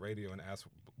goes on the radio and asks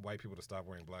white people to stop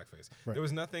wearing blackface. Right. There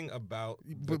was nothing about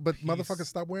the But piece- motherfuckers,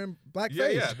 stop wearing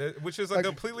blackface. which is a Like-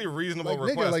 completely reasonable Like,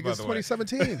 request, nigga, like by it's the way.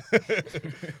 2017.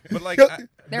 But like,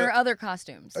 There are other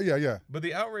costumes. Yeah. but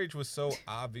the outrage was so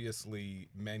obviously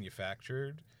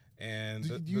manufactured,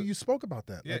 And You spoke about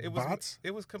that. Yeah, like bots.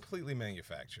 It was completely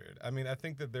manufactured. I mean, I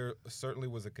think that there certainly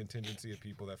was a contingency of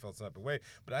people that felt some type of way,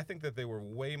 but I think that they were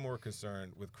way more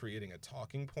concerned with creating a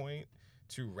talking point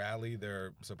to rally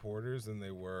their supporters than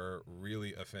they were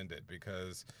really offended.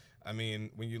 Because, I mean,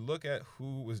 when you look at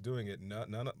who was doing it,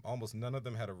 almost none of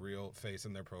them had a real face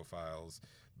in their profiles.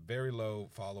 Very low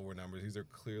follower numbers. These are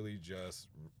clearly just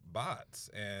bots,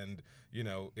 and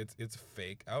it's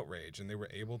fake outrage. And they were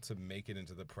able to make it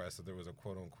into the press that there was a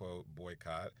quote unquote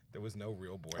boycott. There was no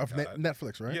real boycott Of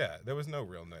Netflix, right? Yeah, there was no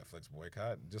real Netflix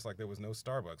boycott. Just like there was no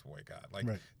Starbucks boycott. Like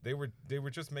they were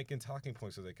just making talking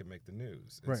points so they could make the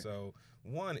news. And so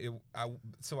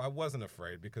I wasn't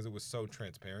afraid because it was so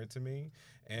transparent to me,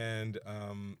 and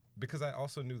because I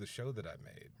also knew the show that I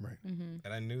made, right,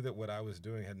 and I knew that what I was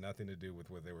doing had nothing to do with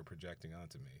what they were projecting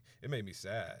onto me. It made me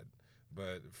sad,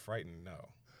 but frightened, no.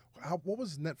 What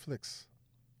was Netflix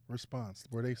response?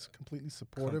 Were they completely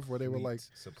supportive? Were they were like,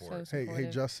 support? So hey,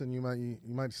 Justin, you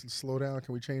might slow down.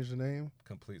 Can we change the name?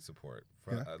 Complete support.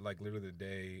 From, like literally the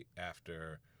day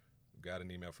after, got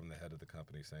an email from the head of the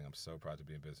company saying, "I'm so proud to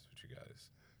be in business with you guys."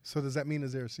 So does that mean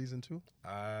is there a season 2?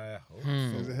 I hope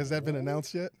so. Has that been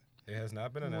announced yet? It has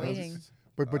not been announced. Waiting.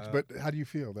 But how do you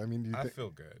feel? I mean, I feel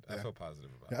good. I feel positive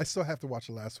about it. I still have to watch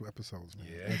the last 2 episodes, man.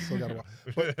 Yeah. I still got to watch.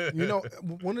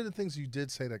 But, one of the things you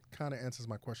did say that kind of answers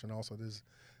my question also is,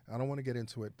 I don't want to get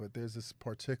into it, but there's this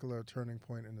particular turning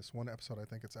point in this one episode, I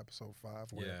think it's episode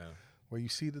 5, where you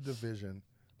see the division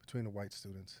between the white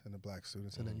students and the black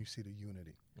students, and then you see the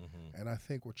unity. And I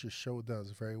think what your show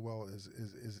does very well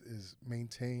is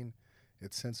maintain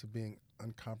its sense of being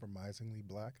uncompromisingly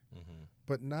black,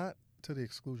 but not to the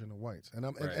exclusion of whites. And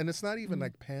and it's not even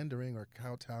like pandering or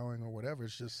kowtowing or whatever.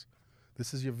 It's just,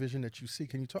 this is your vision that you see.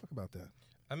 Can you talk about that?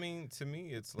 I mean, to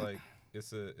me, it's like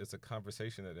it's a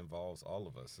conversation that involves all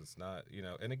of us. It's not,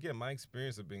 and again, my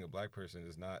experience of being a black person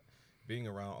is not being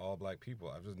around all black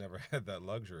people. I've just never had that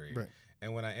luxury. Right.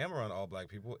 And when I am around all black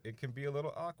people, it can be a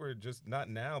little awkward, just not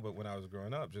now, but when I was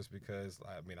growing up, just because,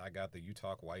 I mean, I got the you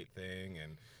talk white thing,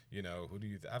 and, who do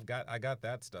you, I got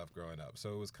that stuff growing up.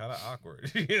 So it was kind of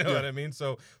awkward, you know what I mean?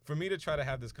 So for me to try to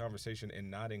have this conversation and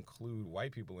not include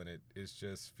white people in it,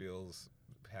 just feels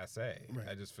passe. Right.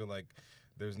 I just feel like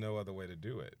there's no other way to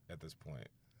do it at this point.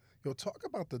 Yo, talk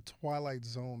about the Twilight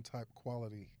Zone type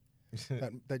quality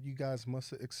that you guys must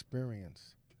have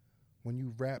experienced when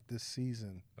you wrap this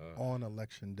season on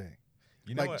election day.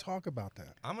 Talk about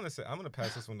that. I'm gonna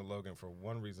pass this one to Logan for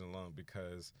one reason alone,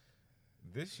 because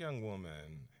this young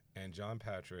woman and John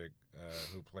Patrick,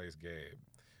 who plays Gabe,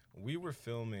 we were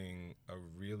filming a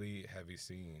really heavy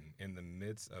scene in the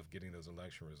midst of getting those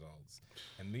election results,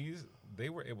 and they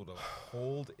were able to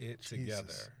hold it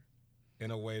together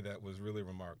in a way that was really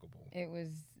remarkable.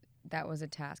 That was a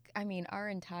task. I mean,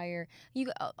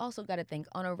 you also got to think,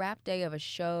 on a wrap day of a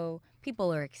show,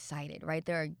 people are excited, right?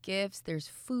 There are gifts, there's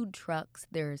food trucks,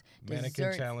 there's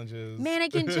mannequin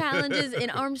challenges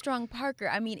in Armstrong Parker.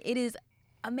 I mean, it is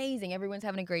amazing. Everyone's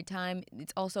having a great time.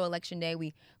 It's also election day.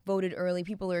 We voted early.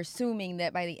 People are assuming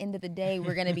that by the end of the day,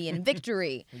 we're going to be in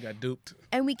victory. We got duped.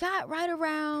 And we got right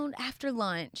around after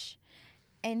lunch,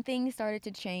 and things started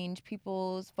to change.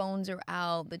 People's phones are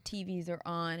out, the TVs are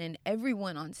on, and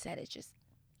everyone on set is just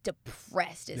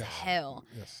depressed as hell.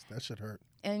 Yes, that should hurt.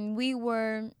 And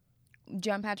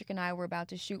John Patrick and I were about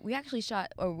to shoot. We actually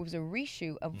shot, or it was a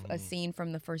reshoot of a scene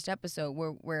from the first episode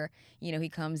where he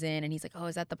comes in and he's like, "Oh,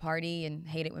 is that the party?" and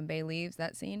 "Hate it when Bay leaves,"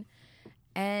 that scene.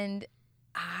 And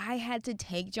I had to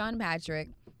take John Patrick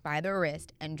by the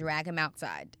wrist and drag him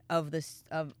outside of the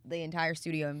entire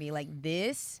studio and be like,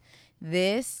 this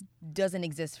doesn't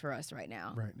exist for us right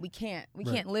now. Right. We can't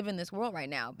live in this world right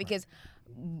now, because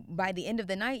by the end of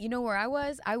the night, you know where I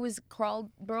was? I was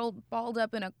balled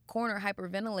up in a corner,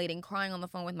 hyperventilating, crying on the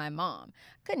phone with my mom.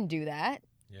 Couldn't do that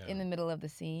in the middle of the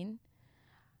scene.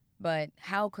 But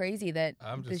how crazy that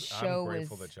the show was. I'm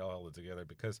grateful that y'all held it together,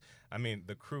 because, I mean,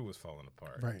 the crew was falling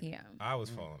apart. Right. Yeah. I was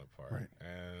falling apart. Right.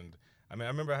 And, I mean, I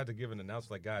remember I had to give an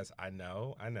announcement like, guys, I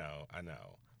know,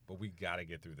 but we got to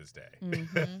get through this day.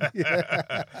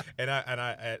 And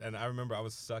I remember I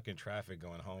was stuck in traffic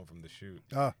going home from the shoot.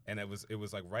 And it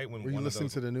was like right when were you listening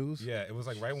to the news? Yeah, it was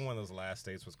like right when one of those last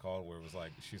states was called, where it was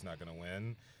like, she's not going to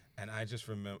win. And I just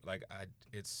remember, like,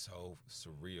 it's so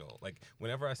surreal. Like,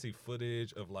 whenever I see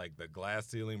footage of, like, the glass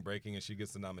ceiling breaking and she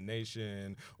gets the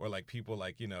nomination, or, like, people,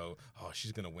 like, oh,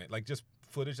 she's going to win. Like, just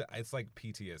footage, it's like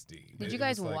PTSD. Did you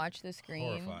guys watch the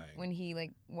screen horrifying. when he,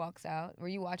 like, walks out? Were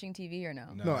you watching TV or no?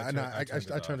 No,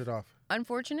 I turned it off.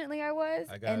 Unfortunately, I was,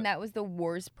 and that was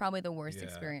probably the worst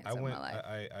experience of my life.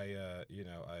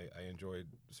 I enjoyed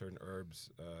certain herbs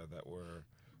that were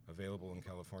available in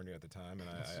California at the time, and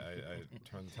I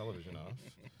turned the television off.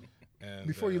 And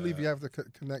Before you leave, you have to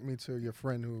connect me to your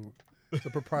friend who is the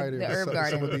proprietor The of herb some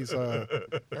garden. of these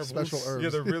special herbs. Yeah,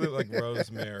 they're really like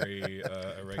rosemary,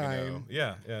 oregano. Thyme.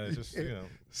 Yeah, it's just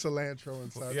Cilantro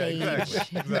and such. Yeah,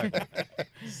 exactly.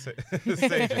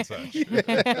 Sage and such.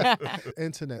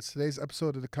 Internet. Today's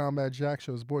episode of the Combat Jack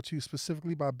Show is brought to you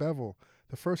specifically by Bevel,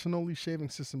 the first and only shaving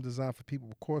system designed for people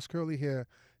with coarse, curly hair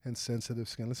and sensitive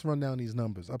skin. Let's run down these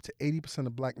numbers. Up to 80%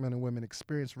 of black men and women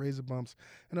experience razor bumps,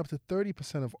 and up to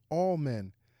 30% of all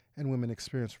men and women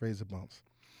experience razor bumps.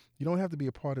 You don't have to be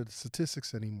a part of the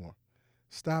statistics anymore.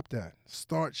 Stop that.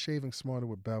 Start shaving smarter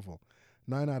with Bevel.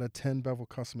 9 out of 10 Bevel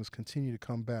customers continue to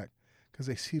come back because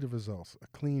they see the results. A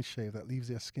clean shave that leaves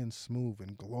their skin smooth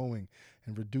and glowing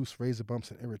and reduce razor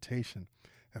bumps and irritation.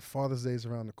 And Father's Day is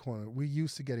around the corner. We're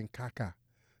used to getting caca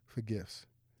for gifts.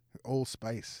 Old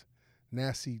Spice.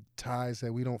 Nasty ties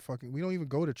that we don't even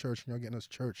go to church and y'all getting us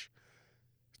church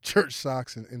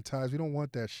socks and ties. We don't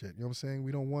want that shit. You know what I'm saying?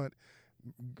 We don't want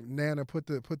Nana, put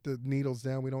the needles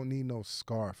down. We don't need no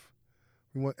scarf.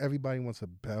 Everybody wants a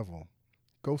Bevel.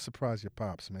 Go surprise your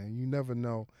pops, man. You never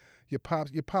know. Your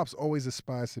pops always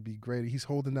aspires to be great. He's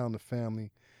holding down the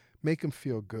family. Make him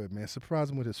feel good, man. Surprise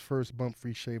him with his first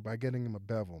bump-free shave by getting him a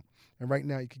Bevel. And right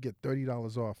now you can get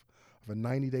 $30 off of a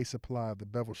 90-day supply of the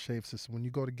Bevel shave system when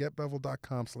you go to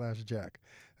getbevel.com/Jack.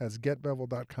 That's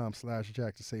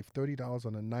getbevel.com/Jack to save $30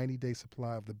 on a 90-day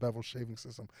supply of the Bevel shaving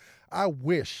system. I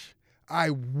wish I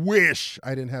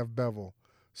didn't have Bevel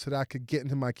so that I could get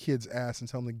into my kid's ass and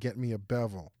tell them to get me a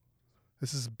Bevel.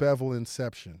 This is Bevel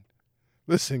Inception.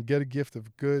 Listen, get a gift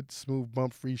of good, smooth,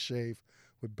 bump-free shave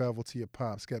with Bevel to your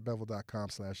pops.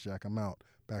 Getbevel.com/Jack. I'm out.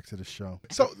 Back to the show.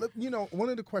 So, one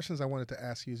of the questions I wanted to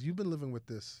ask you is you've been living with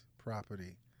this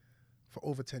property for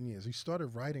over 10 years. You started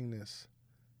writing this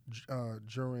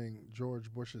during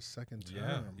George Bush's second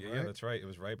term, Yeah, right? that's right. It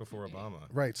was right before Obama.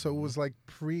 Right, so it was like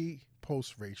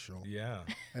post-racial. Yeah.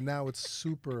 And now it's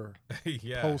super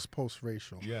Yeah.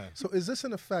 post-racial. Yeah. So is this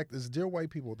in effect, is Dear White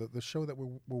People, the show that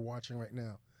we're watching right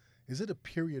now, is it a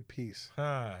period piece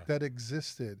that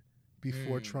existed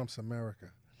before Trump's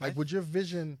America? Like, would your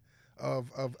vision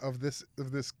of this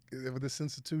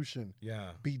institution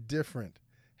be different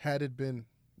had it been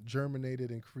germinated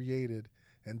and created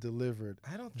and delivered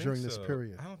during this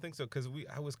period? I don't think so, because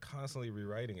I was constantly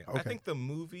rewriting it. Okay. I think the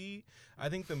movie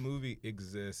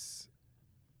exists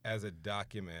as a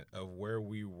document of where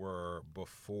we were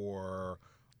before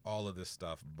all of this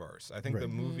stuff burst. I think the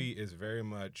movie is very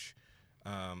much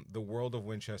the world of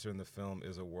Winchester in the film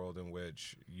is a world in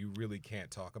which you really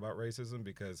can't talk about racism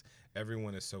because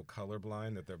everyone is so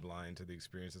colorblind that they're blind to the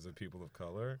experiences of people of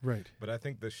color. Right. But I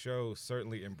think the show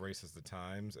certainly embraces the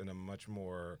times in a much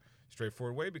more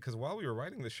straightforward way, because while we were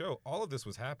writing the show, all of this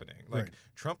was happening. Like, Right.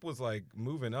 Trump was like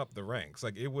moving up the ranks.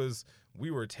 Like,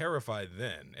 we were terrified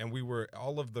then, and we were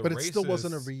all of the But racists. it still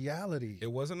wasn't a reality.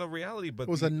 It wasn't a reality, but It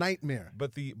was a nightmare.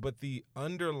 But the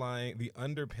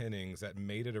underpinnings that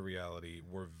made it a reality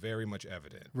were very much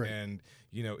evident. Right. And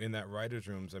in that writers'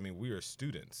 rooms, I mean, we are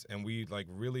students, and we like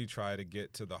really try to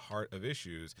get to the heart of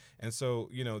issues. And so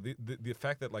the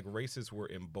fact that like racists were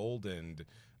emboldened,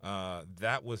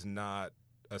 that was not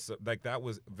that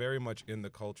was very much in the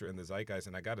culture and the zeitgeist.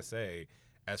 And I got to say,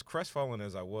 as crestfallen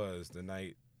as I was the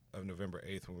night of November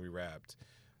 8th when we wrapped,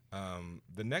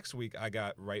 the next week I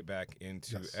got right back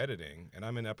into editing, and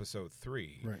I'm in episode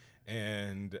 3. Right.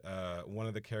 And one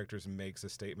of the characters makes a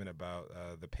statement about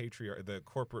the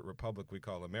corporate republic we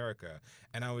call America,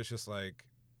 and I was just like,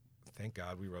 thank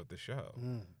God we wrote the show,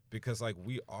 because like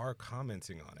we are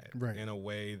commenting on it in a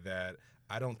way that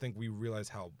I don't think we realize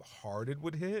how hard it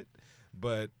would hit.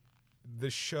 But the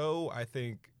show, I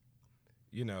think,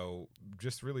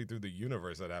 just really through the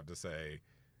universe, I'd have to say,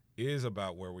 is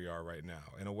about where we are right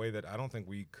now in a way that I don't think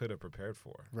we could have prepared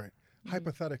for. Right.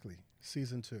 Hypothetically,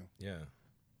 season 2. Yeah.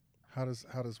 How does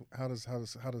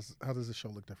the show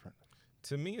look different?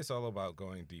 To me, it's all about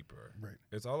going deeper. Right.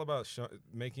 It's all about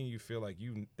making you feel like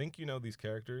you think you know these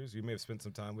characters. You may have spent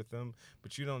some time with them,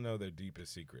 but you don't know their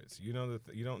deepest secrets. You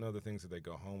don't know the things that they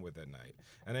go home with at night.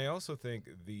 And I also think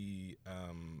the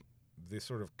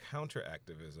sort of counter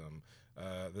activism,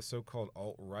 the so-called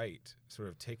alt-right, sort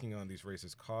of taking on these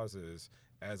racist causes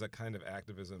as a kind of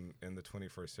activism in the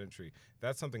 21st century,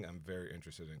 that's something I'm very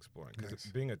interested in exploring. Because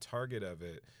being a target of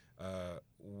it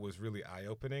was really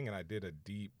eye-opening, and I did a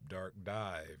deep, dark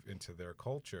dive into their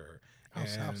culture. How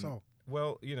so?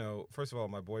 Well, first of all,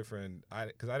 my boyfriend,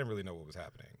 because I didn't really know what was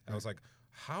happening. I was like,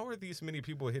 how are these many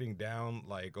people hitting down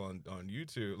like on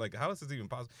YouTube? Like, how is this even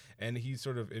possible? And he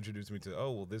sort of introduced me to,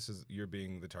 oh, well, you're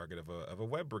being the target of a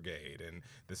web brigade, and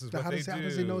this is what they do. How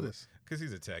does he know this? Because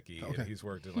he's a techie, Okay. and he's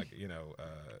worked in like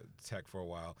tech for a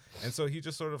while, and so he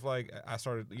just sort of like, I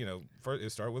started, first it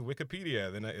started with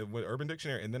Wikipedia, then with Urban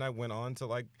Dictionary, and then I went on to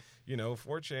like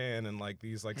 4chan and like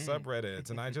these like subreddits,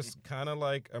 and I just kind of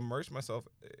like immersed myself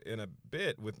in a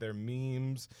bit with their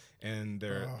memes and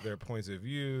their points of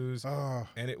views,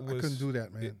 and it was, I couldn't do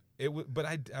that, man. It was, but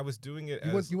I was doing it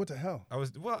You went to hell. I was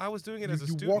doing it as a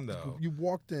student though. You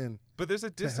walked in. But there's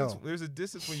a distance. hell. There's a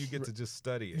distance when you get to just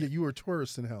study it. Yeah, you were a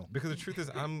tourist in hell. Because the truth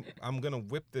is, I'm gonna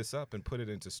whip this up and put it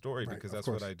into story Right, because of that's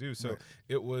what course. I do. So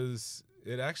Right.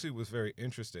 it actually was very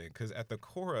interesting because at the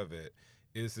core of it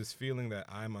is this feeling that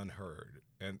I'm unheard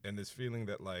and this feeling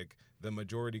that like the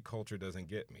majority culture doesn't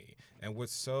get me. And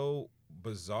what's so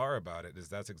bizarre about it is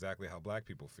that's exactly how Black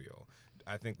people feel.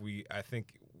 I think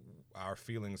our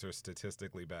feelings are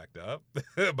statistically backed up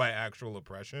by actual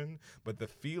oppression, but the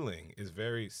feeling is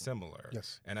very similar.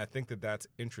 Yes. And I think that that's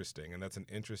interesting, and that's an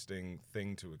interesting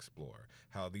thing to explore,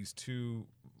 how these two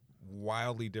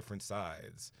wildly different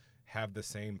sides have the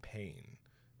same pain.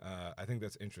 I think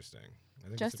that's interesting. I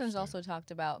think it's Justin's interesting. also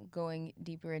talked about going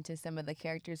deeper into some of the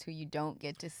characters who you don't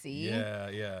get to see.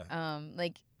 Yeah.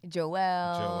 Like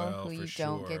Joelle, who for you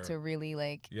don't get sure. to really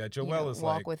like Yeah, Joelle is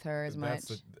walk like, with her as much.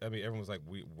 Everyone was like,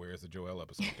 "Where's the Joelle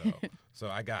episode though?" So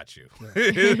I got you.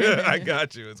 I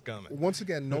got you. It's coming. Once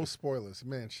again, no spoilers.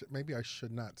 Man, maybe I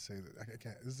should not say that. I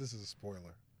can't. This is a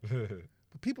spoiler.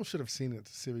 But people should have seen it,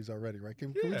 the series already, right?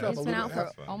 Can we Yeah. drop It's a been little out for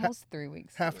That's fine. almost 3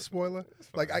 weeks. half spoiler? It's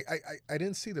Like fine. I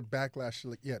didn't see the backlash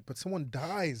yet, but someone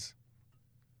dies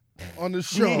on the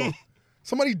show.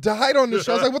 Somebody died on the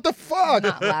show. I was like, what the fuck?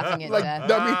 Not laughing at Like,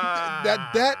 death. I mean,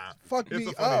 that fucked It's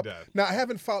me a funny up. death. Now I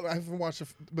haven't watched it,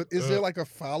 but is there like a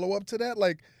follow up to that?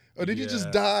 Like, or did you just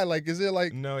Yeah. die? Like, is there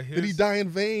like, No, did he die in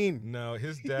vain? No,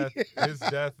 his death. His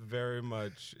death very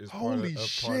much is Holy part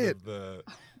shit. of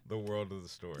the world of the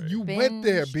story. You went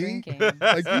there, Binge B. drinking.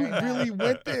 Like, you Very bad. really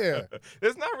went there.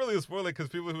 It's not really a spoiler because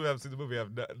people who have seen the movie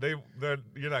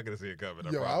you're not gonna see it coming.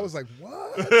 Yo, I promise. was like,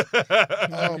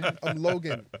 what?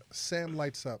 Logan, Sam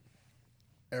lights up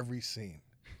every scene.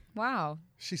 Wow.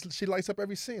 She lights up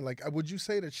every scene. Like, would you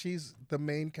say that she's the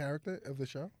main character of the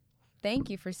show?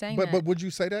 Thank you for saying But that. would you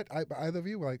say that either of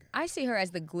you? Like, I see her as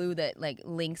the glue that like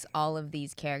links all of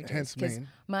these characters. Hence Because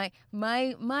main.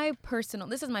 my personal,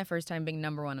 this is my first time being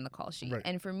number one on the call sheet, Right.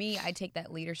 and for me, I take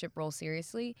that leadership role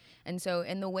seriously. And so,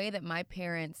 in the way that my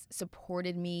parents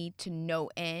supported me to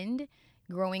no end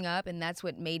growing up, and that's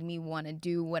what made me want to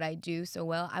do what I do so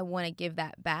well. I want to give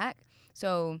that back.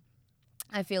 So,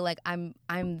 I feel like I'm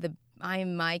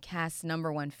my cast's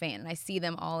number one fan, and I see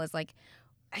them all as like.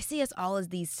 I see us all as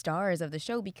these stars of the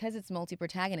show because it's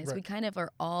multi-protagonist. Right. We kind of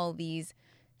are all these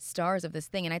stars of this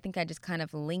thing, and I think I just kind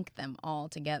of link them all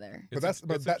together. but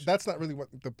that's not really what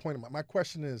the point of my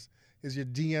question is your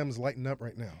DMs lighting up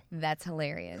right now? That's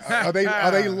hilarious. Are they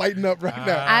lighting up right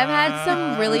now? I've had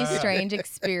some really strange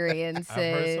experiences. I've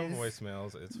heard some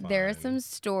voicemails. It's fine. There are some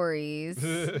stories.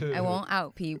 I won't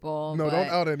out people. No, but don't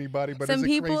out anybody. But some is it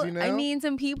people. crazy now? I mean,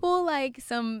 some people like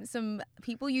some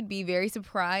people you'd be very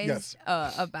surprised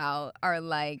Yes. about are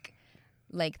like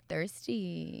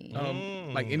thirsty.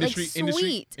 Like industry, like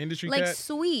sweet. industry like cat.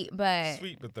 sweet, but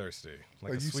sweet but thirsty.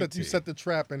 Like a you sweet you tea. set the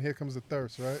trap, and here comes the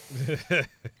thirst, right?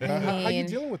 I How you mean-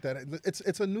 dealing with that?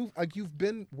 It's a new, like, you've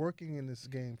been working in this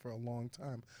game for a long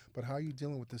time, but how are you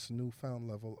dealing with this newfound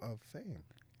level of fame?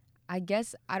 I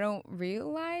guess I don't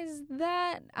realize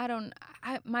that.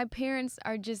 My parents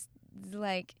are just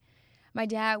like, my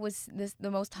dad was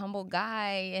the most humble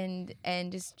guy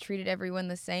and just treated everyone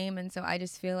the same, and so I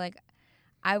just feel like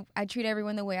I treat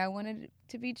everyone the way I wanted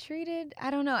to be treated. I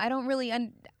don't know. I don't really.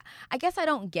 I guess I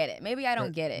don't get it. Maybe I don't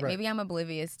Right, get it. right. Maybe I'm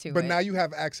oblivious to it. But now you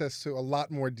have access to a lot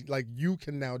more. Like, you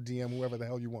can now DM whoever the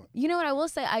hell you want. You know what I will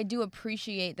say? I do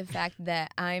appreciate the fact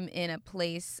that I'm in a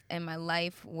place in my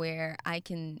life where I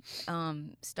can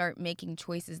start making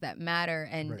choices that matter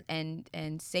and Right.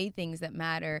 and say things that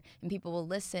matter, and people will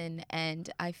listen. And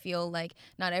I feel like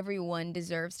not everyone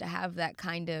deserves to have that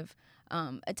kind of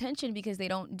attention because they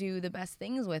don't do the best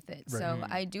things with it. Right. So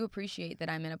I do appreciate that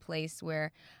I'm in a place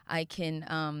where I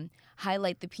can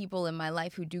highlight the people in my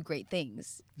life who do great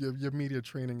things. Your media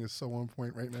training is so on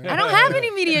point right now. I don't have any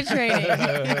media training.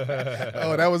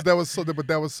 Oh,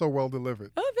 that was so well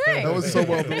delivered. Oh, thanks. That was so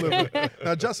well delivered.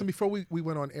 Now, Justin, before we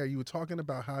went on air, you were talking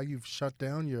about how you've shut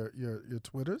down your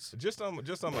Twitters. Just on my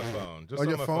phone. Just On on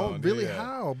your my phone? Really? Yeah.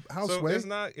 How? How, So Sway? it's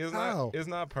How?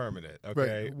 not permanent. Right.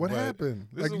 Okay. What But happened?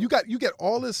 this Like, is- you get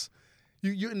all this.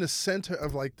 you're in the center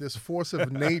of like this force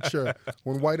of nature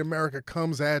when white America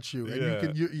comes at you,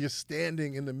 and you're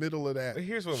standing in the middle of that. But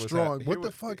here's what was strong. What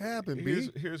the fuck happened, B?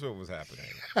 Here's what was happening.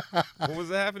 What was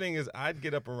happening is I'd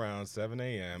get up around 7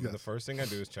 a.m. and the first thing I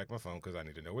do is check my phone because I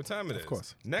need to know what time it is. Of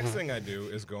course. Next thing I do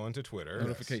is go into Twitter.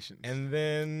 Notifications. And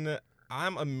then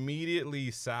I'm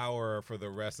immediately sour for the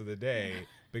rest of the day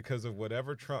because of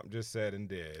whatever Trump just said and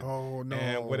did. Oh, no.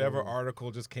 And whatever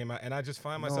article just came out. And I just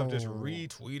find myself just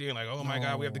retweeting like, oh, my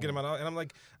God, we have to get him out. And I'm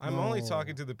like, I'm only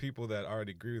talking to the people that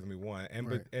already agree with me, one.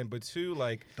 And but two,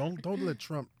 like. Don't let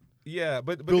Trump. Yeah,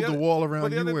 but build the other, the wall around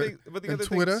but the you other with thing, but the other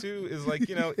Twitter. thing too is like,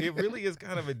 you know, it really is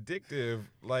kind of addictive.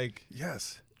 Like,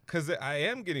 yes, because I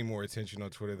am getting more attention on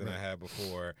Twitter than I had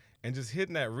before, and just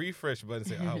hitting that refresh button, and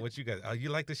saying, "Oh, what you guys? Oh, you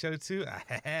like the show too?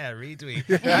 Retweet."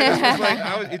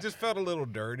 It just felt a little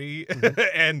dirty,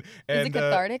 and is it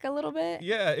cathartic a little bit?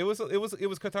 Yeah, it was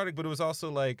cathartic, but it was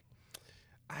also like,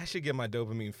 I should get my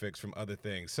dopamine fix from other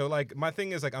things. So, like, my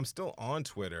thing is, like, I'm still on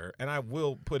Twitter, and I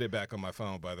will put it back on my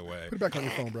phone, by the way. Put it back on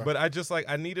your phone, bro. But I just, like,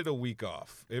 I needed a week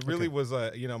off. It really was,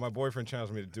 you know, my boyfriend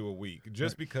challenged me to do a week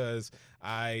just because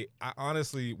I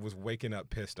honestly was waking up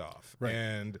pissed off. Right.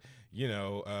 And, you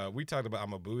know, we talked about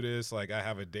I'm a Buddhist. Like, I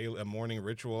have a morning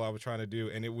ritual I was trying to do,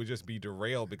 and it would just be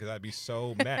derailed because I'd be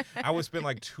so mad. I would spend,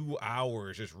 like, 2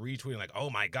 hours just retweeting, like, oh,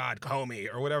 my God,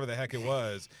 Comey, or whatever the heck it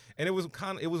was. And it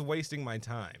was wasting my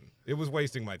time. It was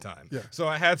wasting my time. Yeah. So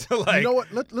I had to, like. You know what?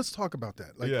 Let's talk about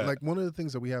that. Like one of the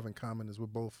things that we have in common is we're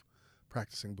both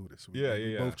practicing Buddhists. We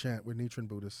both chant. We're Nichiren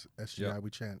Buddhists. SGI.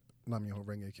 We chant Nam Myoho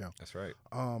Renge Kyo. That's right.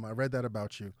 I read that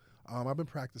about you. I've been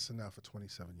practicing now for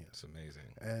 27 years. It's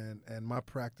amazing. And my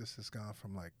practice has gone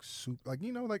from like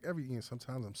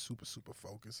sometimes I'm super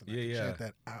focused and I can chant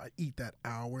that eat that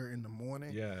hour in the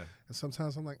morning. Yeah. And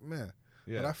sometimes I'm like, man.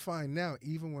 Yeah. But I find now,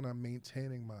 even when I'm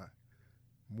maintaining my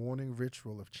morning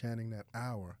ritual of chanting that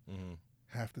hour,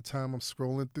 half the time I'm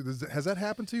scrolling through. Has that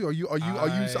happened to you? Are you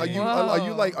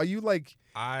like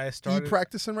I started. Are you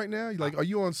practicing right now? Like, are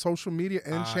you on social media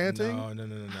and chanting?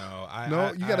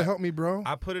 No. You gotta help me, bro.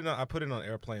 I put it on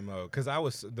airplane mode because I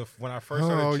was when I first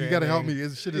started. Oh, chanting, you gotta help me.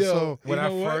 This shit is so. When I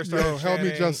first started, help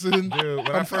me, Justin. Dude,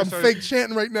 I'm fake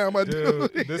chanting right now, my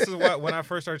dude. This is what when I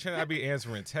first started chanting, I'd be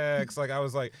answering texts. Like I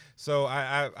was like, so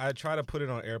I try to put it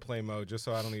on airplane mode just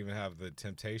so I don't even have the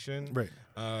temptation. Right.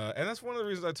 And that's one of the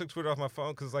reasons I took Twitter off my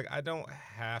phone because like I don't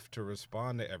have to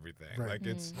respond to everything. Right.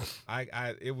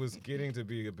 Like it was getting to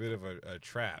be a bit of a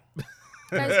trap.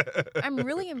 Guys, I'm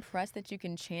really impressed that you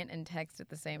can chant and text at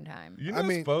the same time. You're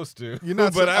not supposed to. You're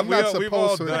not. But I'm not we've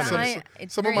all supposed to. done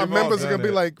it. Some of my members are gonna be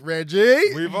like,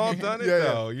 Reggie. We've all done it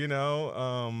though, you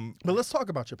know. But let's talk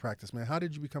about your practice, man. How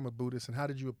did you become a Buddhist, and how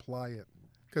did you apply it?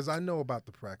 Because I know about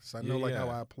the practice. I know how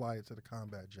I apply it to the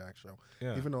Combat Jack show.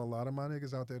 Yeah. Even though a lot of my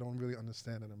niggas out there don't really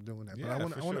understand that I'm doing that. But I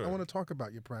want to talk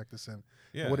about your practice and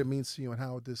what it means to you and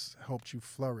how this helped you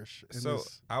flourish.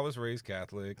 I was raised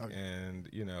Catholic, and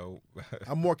you know,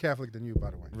 I'm more Catholic than you,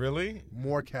 by the way. Really?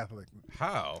 More Catholic.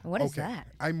 How? What is that?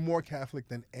 I'm more Catholic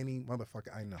than any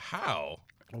motherfucker I know. How?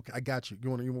 Okay, I got you. You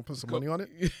want to put some money on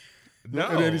it? No.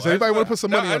 Does anybody want to put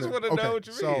some money on it? I just want to know what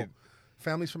you mean. So,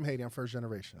 family's from Haiti. I'm first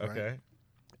generation. Okay. Right?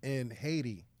 In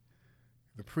Haiti,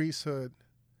 the priesthood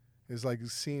is like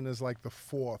seen as like the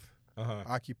fourth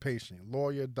occupation: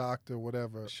 lawyer, doctor,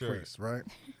 whatever, priest. Right?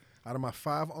 Out of my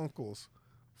 5 uncles,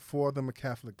 4 of them are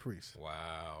Catholic priests.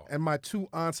 Wow. And my 2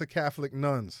 aunts are Catholic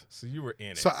nuns. So you were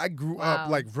in it. So I grew up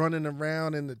like running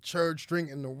around in the church,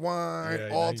 drinking the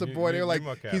wine, altar boy. They're like,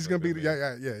 he's gonna be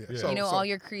the So, you know all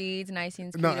your creeds,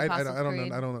 Nicene Creed, Apostles'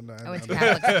 Creed. I don't know. I went to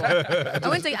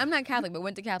Catholic school. I'm not Catholic, but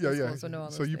went to Catholic school, so know all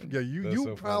those things.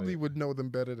 You probably would know them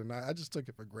better than I just took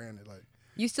it for granted. Like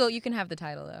you can have the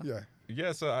title though. Yeah.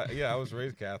 Yeah, so I was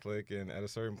raised Catholic, and at a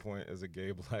certain point, as a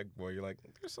gay black boy, you're like,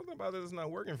 there's something about this that's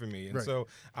not working for me. And so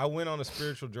I went on a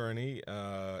spiritual journey,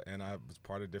 and I was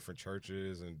part of different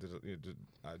churches, and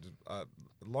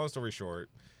long story short,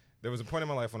 there was a point in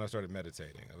my life when I started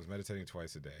meditating. I was meditating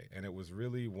twice a day, and it was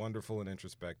really wonderful and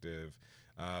introspective,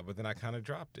 but then I kind of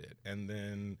dropped it. And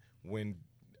then when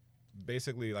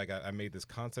basically, like, I made this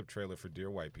concept trailer for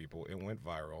Dear White People. It went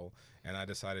viral, and I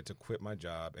decided to quit my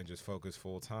job and just focus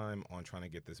full time on trying to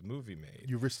get this movie made.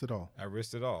 You risked it all. I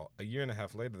risked it all. A year and a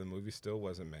half later, the movie still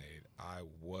wasn't made. I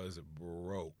was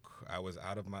broke. I was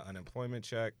out of my unemployment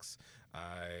checks.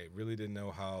 I really didn't know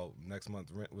how next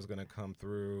month's rent was going to come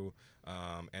through,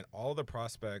 and all the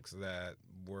prospects that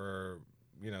were,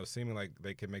 you know, seeming like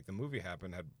they could make the movie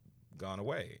happen had gone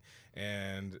away.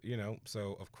 And,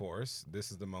 so of course,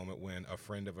 this is the moment when a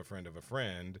friend of a friend of a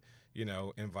friend,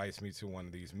 invites me to one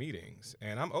of these meetings.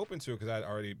 And I'm open to it because I'd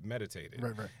already meditated.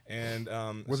 Right. And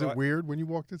Was it weird when you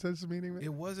walked into this meeting?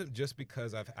 It wasn't just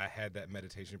because I had that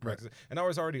meditation practice. And I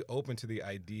was already open to the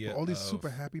idea all these of, super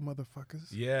happy motherfuckers.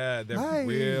 Yeah, they're Hi.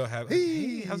 real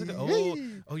happy. Hey, how's it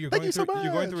going? Oh, you're going through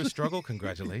you're going through a struggle.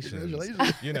 Congratulations.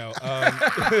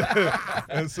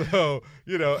 And so,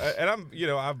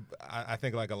 and I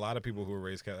think like a lot of people who were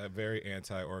raised Catholic, very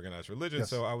anti-organized religion. Yes.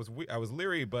 So I was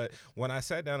leery, but when I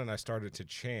sat down and I started to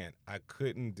chant, I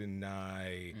couldn't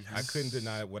deny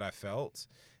what I felt.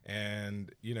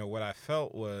 And what I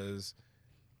felt was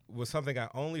something I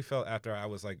only felt after I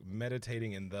was like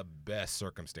meditating in the best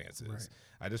circumstances. Right.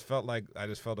 I just felt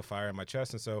a fire in my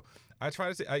chest. And so I try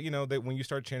to say, that when you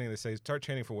start chanting, they say, start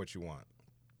chanting for what you want.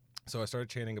 So I started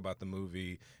chanting about the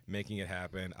movie, making it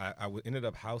happen. I ended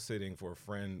up house sitting for a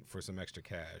friend for some extra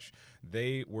cash.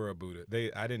 They were a Buddha.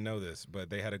 I didn't know this, but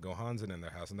they had a Gohanzen in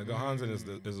their house, and the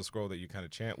Gohanzen is a scroll that you kind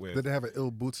of chant with. Did they have an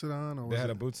Il Butsudan? Or they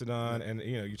had a Butsudan, and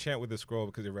you chant with this scroll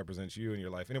because it represents you in your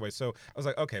life. Anyway, so I was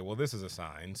like, okay, well, this is a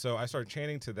sign. So I started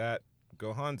chanting to that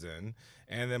Gohanzen,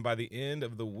 and then by the end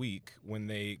of the week, when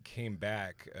they came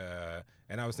back,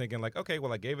 and I was thinking like, okay,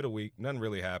 well, I gave it a week, nothing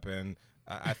really happened.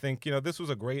 I think, this was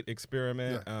a great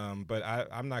experiment, but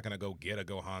I'm not going to go get a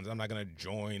Gohanzen. I'm not going to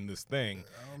join this thing.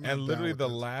 And literally the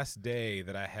last day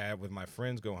that I had with my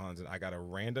friend's Gohanzen, I got a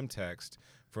random text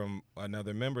from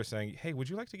another member saying, hey, would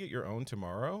you like to get your own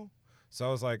tomorrow? So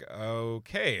I was like,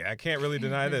 okay, I can't really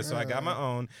deny this. So I got my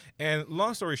own. And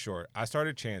long story short, I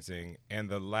started chanting, and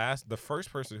the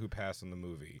first person who passed on the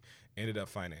movie ended up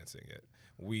financing it.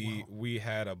 We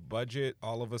had a budget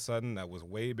all of a sudden that was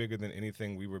way bigger than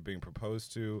anything we were being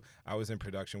proposed to. I was in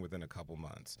production within a couple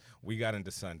months. We got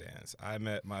into Sundance. I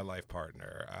met my life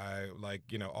partner.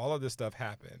 All of this stuff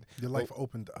happened. Your life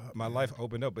opened up. My life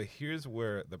opened up, but here's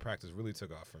where the practice really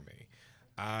took off for me.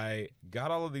 I got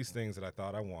all of these things that I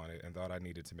thought I wanted and thought I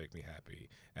needed to make me happy,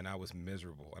 and I was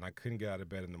miserable, and I couldn't get out of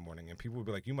bed in the morning, and people would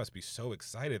be like, you must be so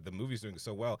excited, the movie's doing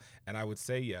so well, and I would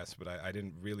say yes, but I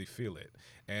didn't really feel it,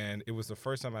 and it was the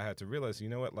first time I had to realize, you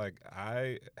know what, like,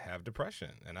 I have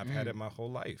depression, and I've had it my whole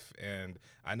life, and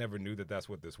I never knew that that's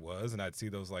what this was, and I'd see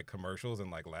those, like, commercials and,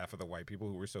 like, laugh at the white people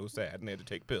who were so sad and they had to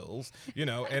take pills,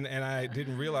 and I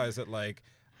didn't realize that, like,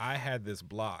 I had this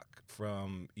block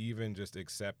from even just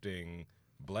accepting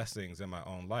blessings in my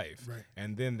own life. Right.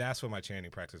 And then that's what my chanting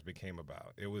practice became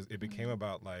about. It became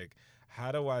about like, how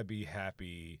do I be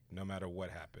happy no matter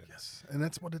what happens? Yes, and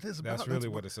that's what it is about. That's really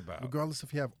what it's about. Regardless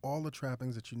if you have all the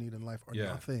trappings that you need in life or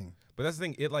nothing. But that's the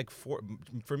thing. It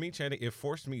for me, chanting, it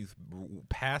forced me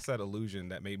past that illusion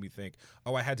that made me think,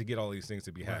 oh, I had to get all these things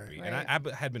to be happy. Right. And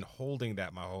I had been holding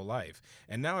that my whole life.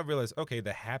 And now I realize, okay,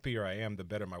 the happier I am, the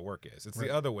better my work is. It's the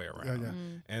other way around.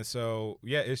 Yeah. And so,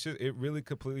 it really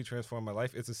completely transformed my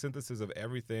life. It's a synthesis of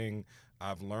everything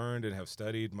I've learned and have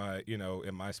studied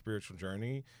in my spiritual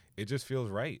journey. It just feels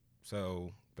right.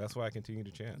 So that's why I continue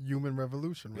to chant. Human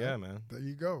revolution, right? Yeah, man. There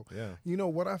you go. Yeah.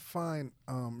 What I find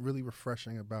really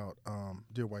refreshing about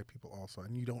Dear White People also,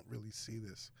 and you don't really see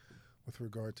this with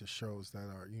regard to shows that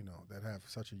are, that have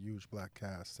such a huge black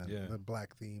cast and the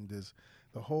black themed, is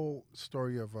the whole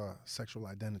story of sexual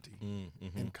identity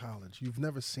in college. I've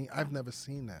never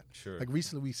seen that. Sure. Like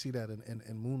recently we see that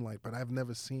in Moonlight, but I've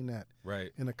never seen that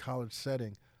in a college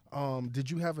setting. Did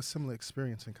you have a similar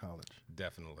experience in college?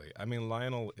 Definitely. I mean,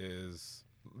 Lionel is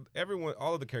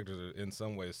all of the characters are in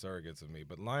some ways surrogates of me,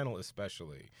 but Lionel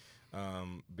especially,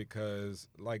 because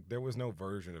like there was no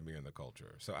version of me in the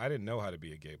culture. So I didn't know how to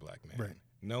be a gay black man. Right.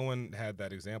 No one had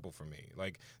that example for me.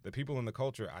 Like the people in the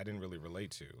culture I didn't really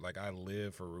relate to. Like I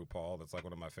live for RuPaul. That's like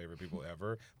one of my favorite people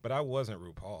ever. But I wasn't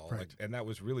RuPaul. Right. Like, and that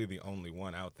was really the only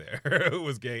one out there who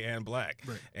was gay and black.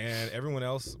 Right. And everyone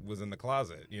else was in the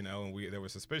closet, and there were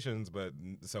suspicions, but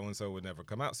so-and-so would never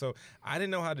come out. So I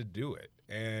didn't know how to do it.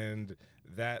 And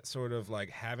that sort of like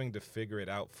having to figure it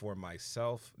out for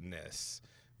myself-ness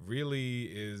really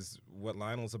is what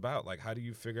Lionel's about. Like, how do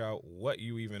you figure out what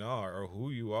you even are or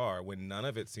who you are when none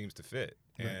of it seems to fit?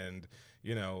 Right. And,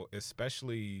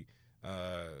 especially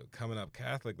coming up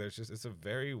Catholic, it's a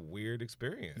very weird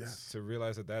experience to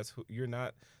realize that you're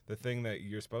not the thing that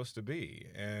you're supposed to be.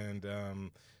 And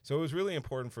so it was really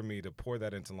important for me to pour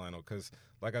that into Lionel because,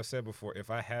 like I've said before, if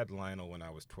I had Lionel when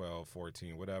I was 12,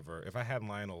 14, whatever, if I had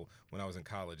Lionel when I was in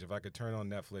college, if I could turn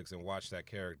on Netflix and watch that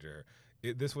character,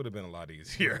 this would have been a lot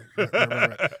easier. Right.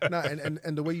 No,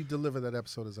 and the way you deliver that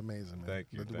episode is amazing, man. Thank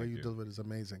you. The way you deliver it is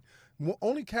amazing.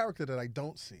 Only character that I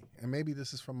don't see, and maybe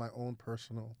this is from my own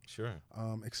personal Sure.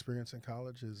 experience in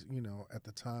college, is, at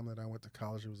the time that I went to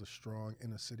college, there was a strong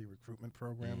inner city recruitment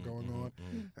program going on,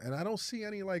 and I don't see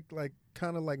any like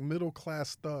kind of like middle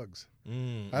class thugs.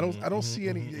 I don't see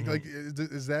any like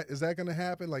is that going to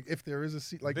happen? Like if there is a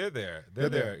seat, like they're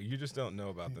there. You just don't know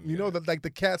about them. You know that like the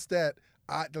cats that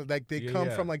they come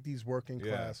yeah. from like these working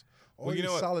class. Or you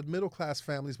know solid middle class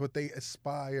families, but they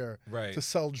aspire Right. to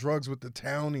sell drugs with the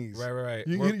townies. Right.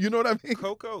 You know what I mean?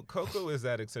 Coco is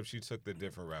that, except she took the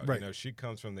different route. Right. She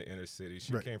comes from the inner city.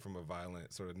 She Right. came from a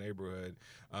violent sort of neighborhood,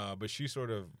 but she sort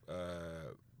of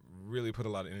really put a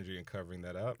lot of energy in covering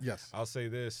that up. Yes. I'll say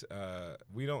this: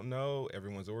 we don't know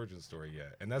everyone's origin story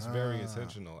yet, and that's very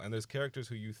intentional. And there's characters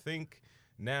who you think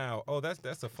now, oh,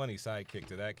 that's a funny sidekick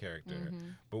to that character,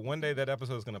 but one day that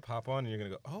episode is going to pop on, and you're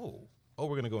going to go, oh,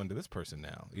 we're going to go into this person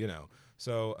now,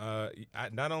 So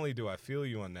not only do I feel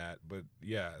you on that, but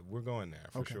yeah, we're going there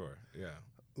for sure. Yeah.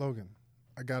 Logan,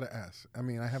 I gotta ask. I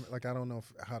mean, I haven't I don't know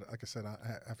like I said, I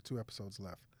have 2 episodes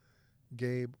left.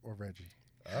 Gabe or Reggie?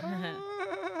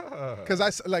 Because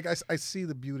I see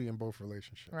the beauty in both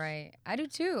relationships. Right. I do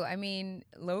too. I mean,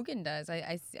 Logan does.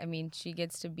 I mean, she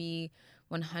gets to be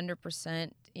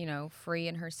 100%, free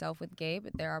in herself with Gabe,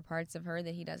 but there are parts of her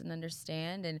that he doesn't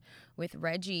understand. And with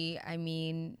Reggie, I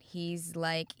mean, he is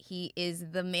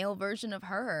the male version of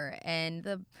her,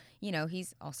 and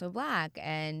he's also black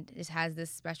and just has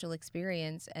this special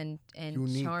experience and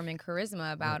Unique. charm and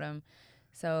charisma about him.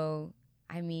 So,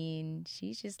 I mean,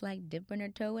 she's just like dipping her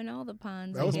toe in all the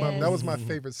ponds. That was my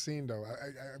favorite scene, though.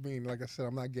 I mean, like I said,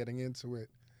 I'm not getting into it,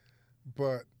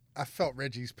 but I felt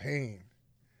Reggie's pain.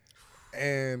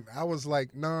 And I was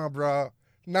like, nah, bro.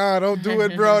 Nah, don't do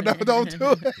it, bro. No, don't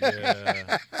do it.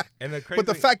 Yeah. And but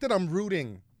the fact that I'm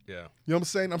rooting. Yeah. You know what I'm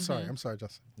saying? I'm sorry,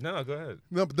 Justin. No, go ahead.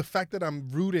 No, but the fact that I'm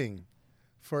rooting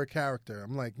for a character,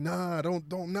 I'm like, nah. I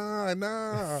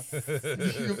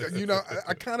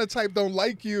kind of type don't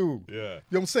like you. Yeah. You know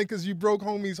what I'm saying? Because you broke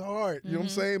homie's heart. You know what I'm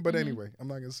saying? But anyway, I'm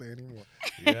not going to say anymore.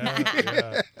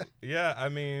 Yeah. I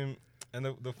mean, and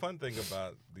the fun thing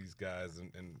about these guys,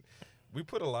 and we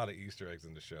put a lot of Easter eggs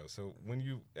in the show. So when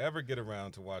you ever get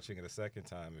around to watching it a second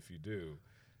time, if you do,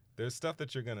 there's stuff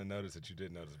that you're going to notice that you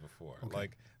didn't notice before. Okay.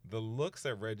 Like the looks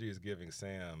that Reggie is giving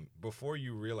Sam before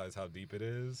you realize how deep it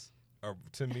is are,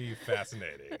 to me,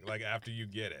 fascinating. Like after you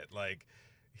get it, like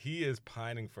he is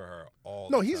pining for her all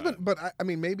the time. No, he's been, but I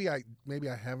mean, maybe I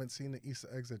haven't seen the Easter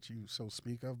eggs that you so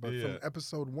speak of, but from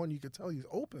episode 1, you could tell he's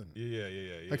open. Yeah.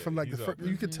 Like from like the first,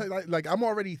 you could tell, like I'm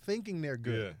already thinking they're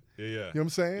good. Yeah. You know what I'm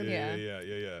saying?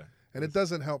 Yeah. And it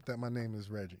doesn't help that my name is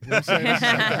Reggie. You know what I'm saying? It's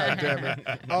like, God damn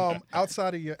it.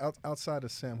 Outside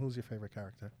of Sam, who's your favorite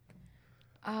character?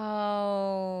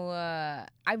 Oh,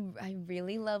 I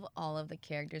really love all of the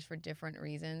characters for different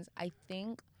reasons. I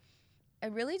think I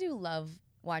really do love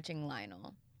watching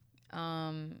Lionel.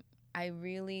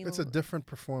 It's a different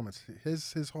performance.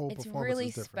 His whole performance really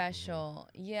is different. Special.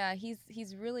 Yeah,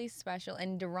 he's really special,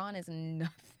 and Duran is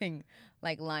nothing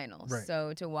like Lionel. Right.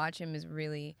 So to watch him is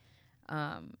really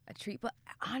a treat. But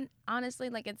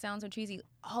honestly, like it sounds so cheesy,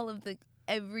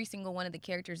 every single one of the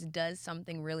characters does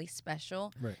something really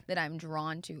special that I'm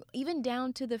drawn to, even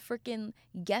down to the freaking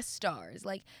guest stars.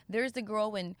 Like there's the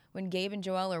girl when Gabe and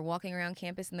Joelle are walking around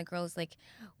campus, and the girl is like,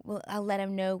 well, I'll let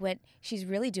him know what she's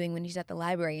really doing when she's at the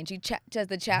library, and she does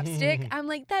the chapstick. I'm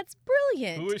like, that's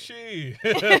brilliant. Who is she?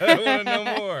 I want to know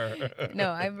more. No,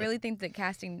 I really think that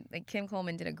casting, like Kim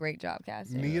Coleman did a great job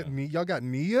casting. Y'all got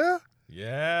Nia?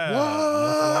 Yeah.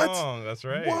 What? That's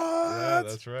right. What? Yeah,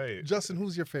 that's right. Justin,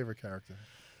 who's your favorite character?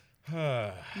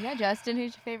 Yeah, Justin,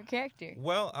 who's your favorite character?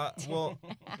 Well, I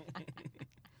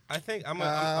think I'm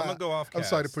gonna go off. I'm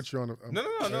sorry to put you on. No.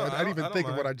 I didn't even think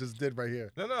of what I just did right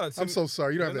here. No. I'm so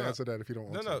sorry. You don't have to answer that if you don't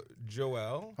want to. No.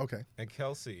 Joelle. Okay. And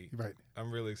Kelsey. Right. I'm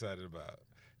really excited about,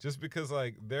 just because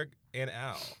like and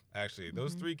Al actually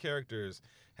those 3 characters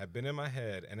have been in my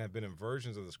head and have been in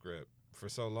versions of the script for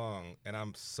so long, and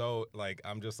I'm just like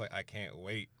I can't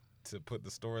wait to put the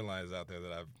storylines out there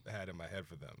that I've had in my head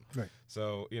for them. Right.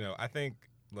 So I think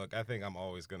I'm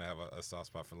always gonna have a soft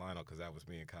spot for Lionel because that was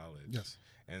me in college. Yes.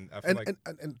 And I feel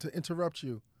and to interrupt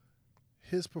you,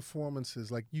 his performances,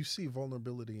 like you see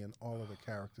vulnerability in all of the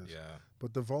characters. Yeah.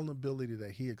 But the vulnerability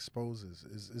that he exposes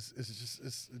is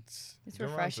just it's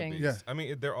refreshing. Yeah. I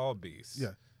mean, they're all beasts.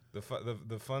 Yeah.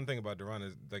 The fun thing about Duran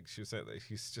is, like she said, like,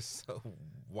 he's just so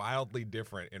wildly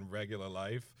different in regular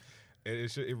life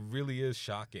It really is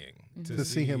shocking To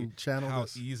see him channel how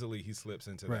this. easily he slips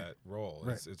into Right. that role.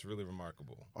 Right. It's really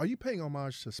remarkable. Are you paying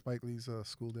homage to Spike Lee's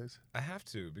School Days? I have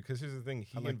to, because here's the thing: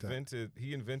 I like that.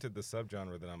 he invented the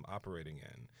subgenre that I'm operating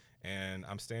in, and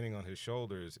I'm standing on his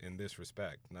shoulders in this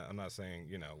respect. I'm not saying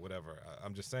whatever.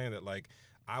 I'm just saying that like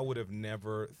I would have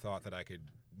never thought that I could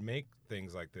make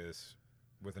things like this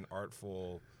with an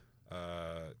artful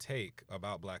take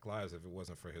about Black lives if it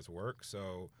wasn't for his work.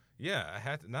 So yeah, I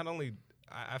had to, not only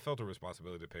I felt a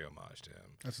responsibility to pay homage to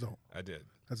him. That's dope. I did.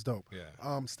 That's dope.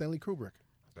 Yeah. Stanley Kubrick.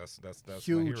 That's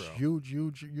huge, my hero.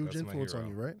 huge That's my influence on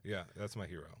hero. you, right? Yeah, that's my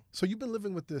hero. So you've been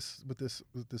living with this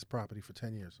property for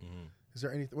 10 years. Mm-hmm. Is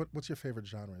there anything? What's your favorite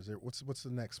genre? What's the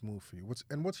next move for you?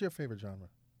 What's your favorite genre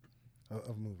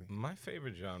of movie? My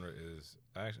favorite genre is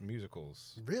actually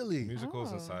musicals. Really?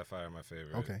 Musicals and Oh. sci-fi are my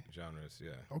favorite Okay. genres.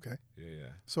 Yeah, Okay. yeah.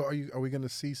 So are we going to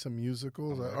see some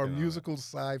musicals? I'm Are working on musicals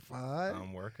sci-fi?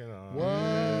 I'm working on What?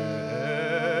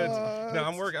 it. No,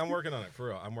 I'm working on it for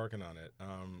real. I'm working on it.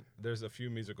 There's a few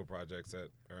musical projects that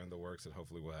are in the works that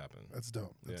hopefully will happen. That's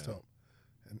dope. That's Yeah. dope.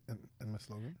 And Miss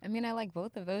Logan? I mean, I like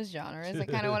both of those genres. I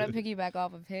kind of want to piggyback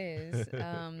off of his,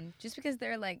 just because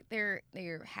they're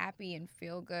happy and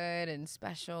feel good and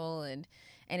special, and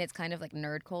it's kind of like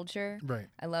nerd culture. Right.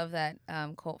 I love that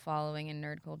cult following and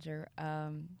nerd culture.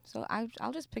 So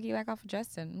I'll just piggyback off of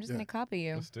Justin. I'm just Yeah. gonna copy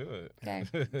you. Let's do it. Okay.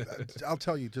 I'll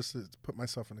tell you, just to put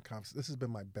myself in the conversation, this has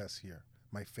been my best year,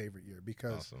 my favorite year,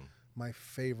 because Awesome. my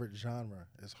favorite genre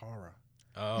is horror.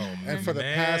 Oh, And for the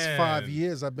past 5 man.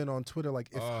 years, I've been on Twitter like,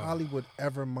 if Oh. Hollywood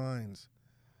ever minds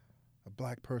a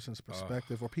black person's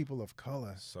perspective or people of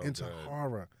color So into good.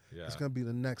 horror, Yeah. it's gonna be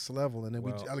the next level. And then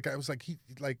Well- I was like,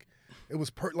 it was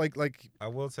like I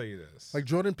will tell you this.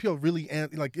 Jordan Peele really,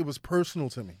 it was personal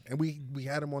to me, and we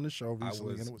had him on the show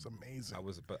recently, and it was amazing. I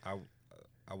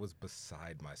was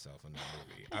beside myself in that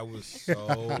movie. I was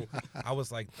so I was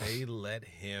like, they let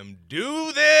him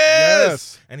do this,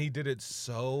 Yes. and he did it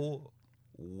so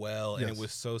well, and Yes. it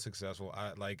was so successful.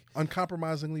 I like.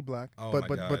 Uncompromisingly black, Oh but my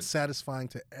but God. satisfying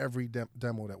to every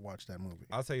demo that watched that movie.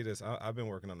 I'll tell you this. I've been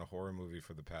working on a horror movie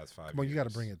for the past 5 years. Come on, you got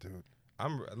to bring it, dude.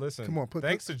 Listen. Come on,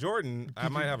 thanks to Jordan, I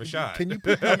might have a shot. Can you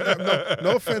put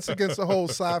no offense against the whole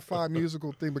sci-fi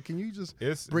musical thing, but can you just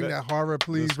bring that horror,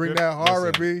 please? Bring script- that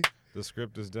horror, listen. B. The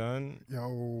script is done.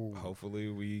 Yo. Hopefully,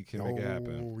 we can make it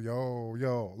happen.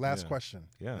 Yo. Last Yeah. question.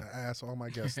 Yeah. I ask all my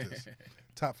guests this.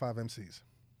 Top 5 MCs.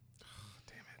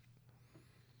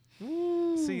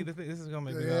 See, this is gonna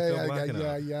make me not feel black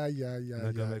enough. Yeah.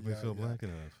 Not gonna make me feel black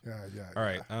enough. Yeah. All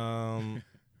right. We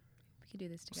could do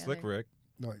this together. Slick Rick.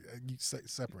 No, you say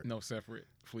separate. No, separate,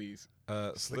 please.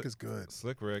 Slick is good.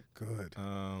 Slick Rick. Good.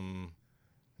 In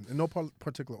no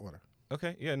particular order.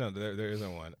 Okay. Yeah. No, there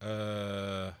isn't one.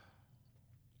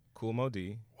 Cool Mo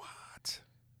D. What?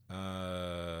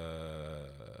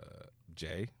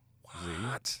 Jay.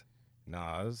 What? Z.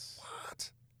 Nas.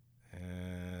 What? And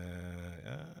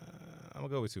I'm gonna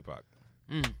go with Tupac.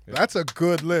 That's a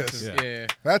good list. Yeah.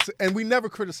 Yeah. And we never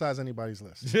criticize anybody's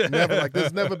list. Never,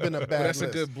 there's never been a bad But that's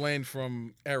list. a good blend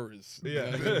from errors. You Yeah.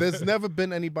 know what I mean? There's never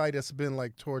been anybody that's been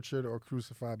like tortured or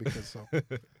crucified because so.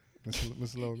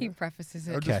 Miss Logan. He prefaces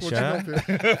I it. just want you to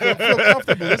feel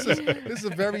comfortable. This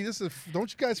is.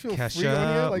 Don't you guys feel free on here?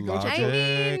 Kesha, Like, don't you I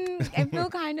Logic. mean, I feel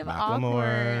kind of Macklemore.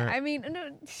 awkward. I mean,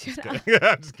 no, shut up.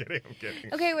 I'm just kidding. I'm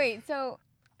kidding. Okay, wait. So,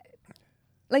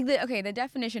 the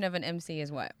definition of an MC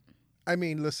is what? I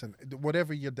mean, listen.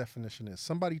 Whatever your definition is,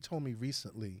 somebody told me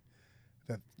recently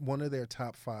that one of their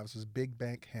top 5s was Big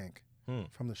Bank Hank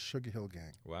from the Sugar Hill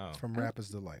Gang. Wow. From Rapper's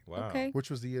Delight. Wow. Okay. Which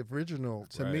was the original,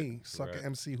 to Right, me, sucker right.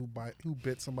 MC who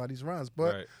bit somebody's rhymes.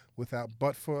 But Right.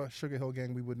 but for Sugar Hill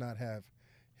Gang, we would not have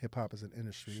hip hop as an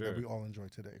industry Sure. that we all enjoy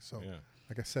today. So, Yeah.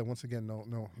 like I said, once again,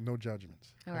 no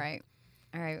judgments. All right.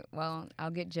 Well,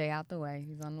 I'll get Jay out the way.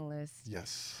 He's on the list.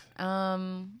 Yes.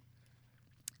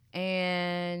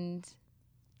 And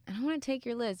I don't want to take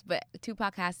your list, but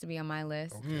Tupac has to be on my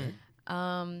list. Okay.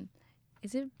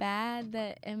 Is it bad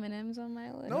that Eminem's on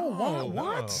my list? No,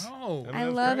 what? No. I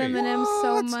Eminem's love great. Eminem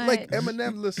so What? much. Like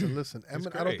Eminem, listen. I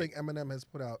don't great. think Eminem has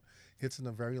put out hits in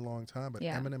a very long time, but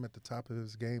Yeah. Eminem at the top of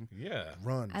his game, Yeah.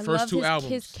 run, I First love two his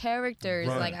albums. characters.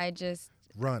 Run. Like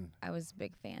run. I was a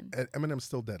big fan. And Eminem's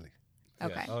still deadly.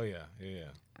 Okay. Oh yeah. Yeah.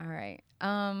 All right.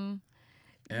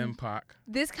 M-Pac.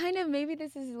 This kind of, maybe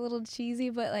this is a little cheesy,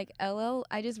 but like LL,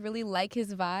 I just really like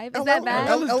his vibe. Is LL that bad?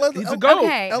 He's a GOAT.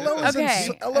 Okay. LL is Okay.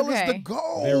 LL is the Okay.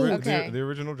 goal. Okay. The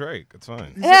original Drake. It's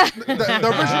fine. The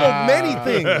original many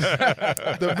things.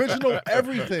 The original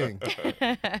everything.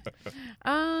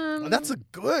 That's a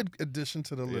good addition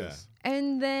to the list.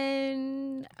 And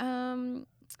then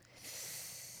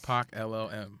Pac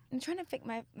LLM. I'm trying to pick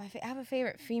I have a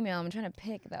favorite female. I'm trying to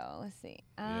pick though. Let's see.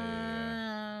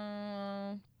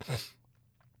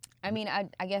 I mean,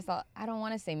 I guess I don't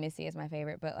want to say Missy is my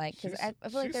favorite, but like, because I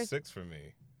feel like there's 6 for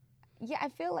me. Yeah, I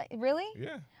feel like really.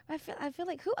 Yeah. I feel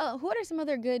like who are some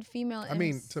other good female? I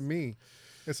mean, to me,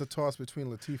 it's a toss between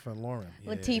Latifah and Lauren.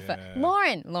 Latifah,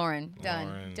 Yeah. Lauren,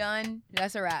 done.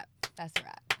 That's a wrap.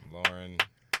 Lauren,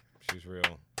 she's real.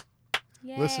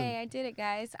 Yay! Listen, I did it,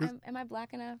 guys. Am I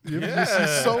black enough?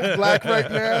 She's so black right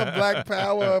now, black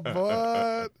power,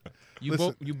 but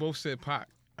You both said Pac.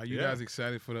 Are you guys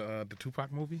excited for the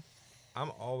Tupac movie? I'm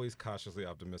always cautiously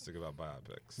optimistic about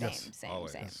biopics. Same.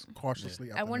 cautiously.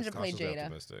 I wanted to play Cautiously Jada.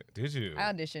 optimistic. Did you?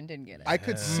 I auditioned, didn't get it. I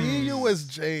could see you as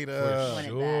Jada. For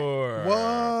sure.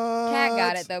 What? Kat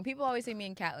got it though. People always say me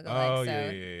and Kat look alike, Oh, so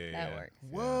yeah. that works.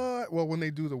 What? Well, when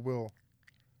they do the Will.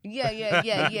 Yeah. Will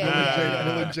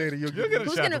and Jada, you'll You'll get a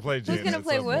Who's shot gonna- to play who's James gonna at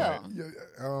play some Will? point.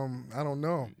 Yeah, I don't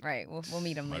know. Right. We'll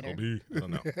meet him Michael later. B. I don't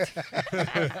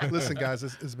know. Listen, guys,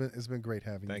 it's been great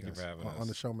having Thank you you guys for having on us.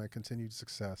 the show, man. Continued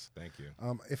success. Thank you.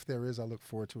 If there is, I look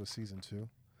forward to a season 2.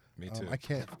 Me too. I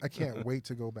can't wait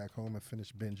to go back home and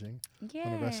finish binging Yeah.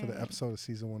 on the rest of the episode of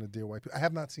season 1 of Dear White People. I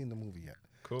have not seen the movie yet,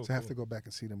 Cool. so I have to go back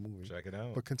and see the movie. Check it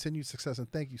out. But continued success,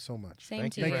 and thank you so much. Same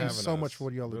Thank to you Thank for you having so us. much for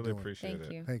what y'all are Really doing. appreciate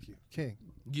Thank it. you. Thank you, King.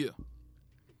 Yeah.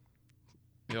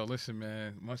 Yo, listen,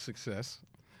 man. Much success.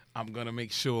 I'm gonna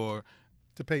make sure.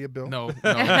 To pay your bill. No. I'm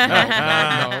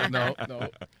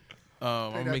Pay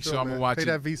gonna that make bill, sure I'm man. gonna watch Pay it.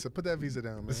 that Visa. Put that Visa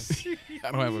down, man.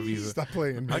 I don't have a visa. Stop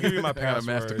playing, man. I'll give you my I got a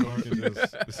password. MasterCard. You can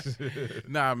just-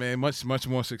 Nah, man. Much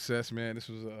more success, man. This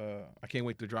was. I can't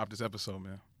wait to drop this episode,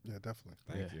 man. Yeah, definitely.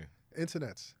 Thank you.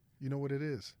 Internets. You know what it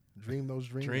is. Dream those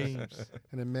dreams. Dreams.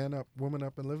 And then man up, woman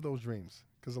up, and live those dreams.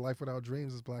 Because a life without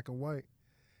dreams is black and white.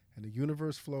 And the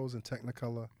universe flows in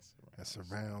technicolor and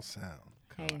surround sound.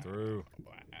 Hey. Through.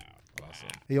 Awesome.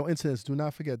 Hey, yo, internets, do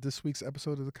not forget this week's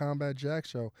episode of the Combat Jack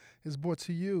Show is brought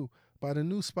to you by the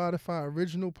new Spotify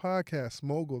original podcast,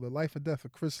 Mogul, The Life and Death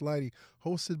of Chris Lighty,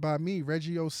 hosted by me,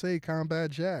 Reggie Osei, Combat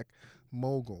Jack.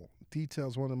 Mogul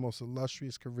details one of the most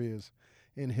illustrious careers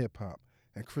in hip-hop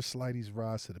and Chris Lighty's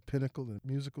rise to the pinnacle of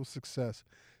musical success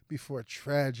before a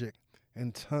tragic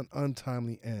and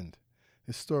untimely end.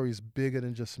 His story is bigger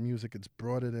than just music. It's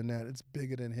broader than that. It's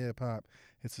bigger than hip-hop.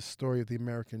 It's a story of the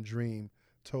American dream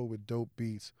told with dope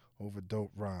beats over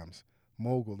dope rhymes.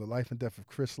 Mogul, The Life and Death of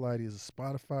Chris Lighty is a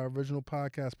Spotify original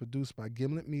podcast produced by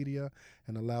Gimlet Media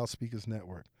and the Loudspeakers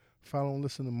Network. Follow and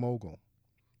listen to Mogul,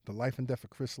 The Life and Death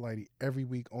of Chris Lighty, every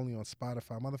week only on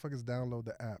Spotify. Motherfuckers, download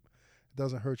the app. It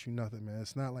doesn't hurt you nothing, man.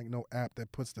 It's not like no app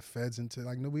that puts the feds into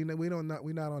like no, we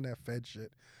not on that fed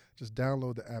shit. Just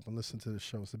download the app and listen to the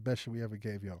show. It's the best shit we ever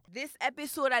gave y'all. This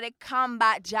episode of the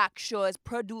Combat Jack Show is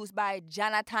produced by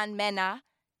Jonathan Mena,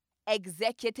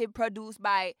 executive produced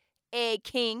by A.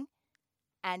 King,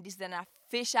 and this is an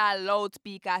official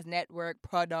Loudspeakers Network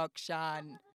production.